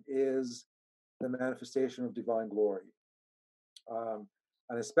time is the manifestation of divine glory, and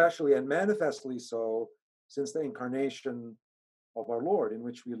especially and manifestly so since the incarnation of our Lord, in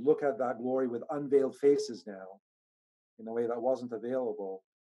which we look at that glory with unveiled faces now, in a way that wasn't available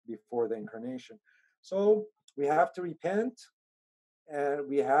before the incarnation. So we have to repent, and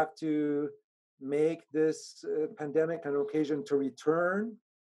we have to make this pandemic an occasion to return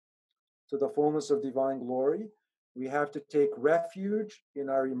to the fullness of divine glory. We have to take refuge in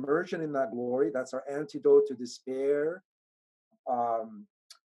our immersion in that glory. That's our antidote to despair.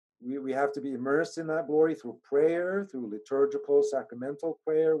 We have to be immersed in that glory through prayer, through liturgical, sacramental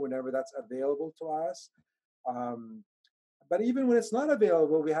prayer, whenever that's available to us. But even when it's not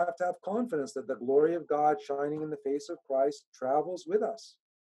available, we have to have confidence that the glory of God shining in the face of Christ travels with us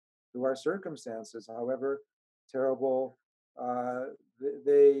through our circumstances, however terrible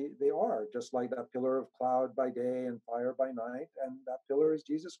they are, just like that pillar of cloud by day and fire by night. And that pillar is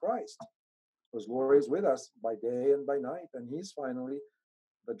Jesus Christ, whose glory is with us by day and by night. And he's finally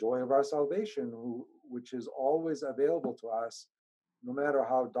the joy of our salvation, which is always available to us no matter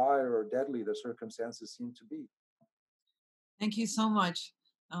how dire or deadly the circumstances seem to be. Thank you so much,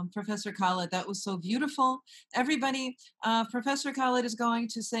 Professor Khaled. That was so beautiful. Everybody, Professor Khaled is going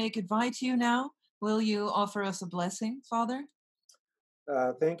to say goodbye to you now. Will you offer us a blessing, Father?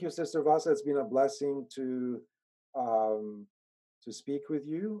 Thank you, Sister Vassa. It's been a blessing um, to speak with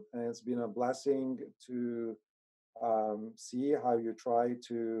you, and it's been a blessing to see how you try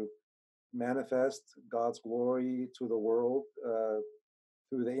to manifest God's glory to the world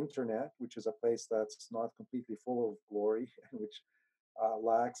through the internet, which is a place that's not completely full of glory, which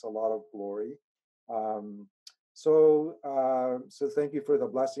lacks a lot of glory. Um, so thank you for the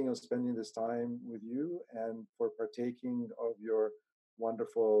blessing of spending this time with you and for partaking of your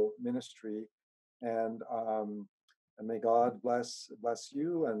wonderful ministry. And may God bless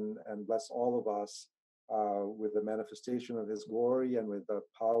you and bless all of us with the manifestation of His glory and with the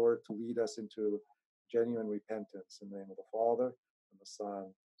power to lead us into genuine repentance. In the name of the Father and the Son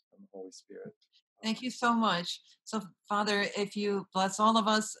and the Holy Spirit. Thank you so much. So, Father, if you bless all of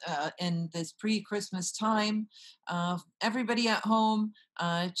us in this pre-Christmas time, everybody at home,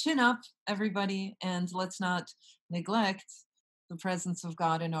 chin up, everybody, and let's not neglect the presence of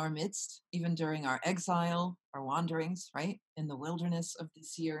God in our midst, even during our exile, our wanderings, right, in the wilderness of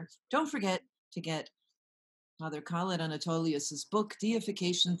this year. Don't forget to get Father Khaled Anatolios' book,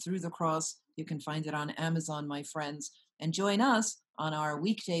 Deification Through the Cross. You can find it on Amazon, my friends. And join us on our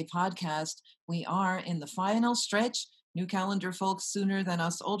weekday podcast. We are in the final stretch. New calendar folks sooner than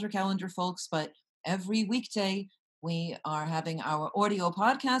us older calendar folks, but every weekday we are having our audio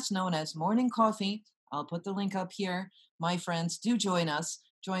podcast known as Morning Coffee. I'll put the link up here. My friends, do join us.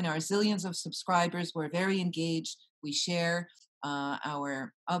 Join our zillions of subscribers. We're very engaged. We share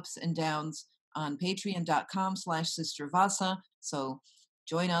our ups and downs on patreon.com/Sister Vassa. So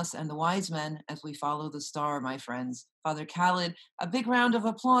join us and the wise men as we follow the star, my friends. Father Khaled, a big round of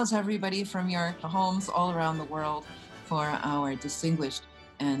applause, everybody, from your homes all around the world for our distinguished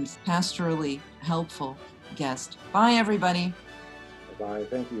and pastorally helpful guest. Bye, everybody. Bye.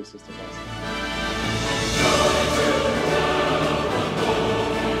 Thank you, Sister Vassa.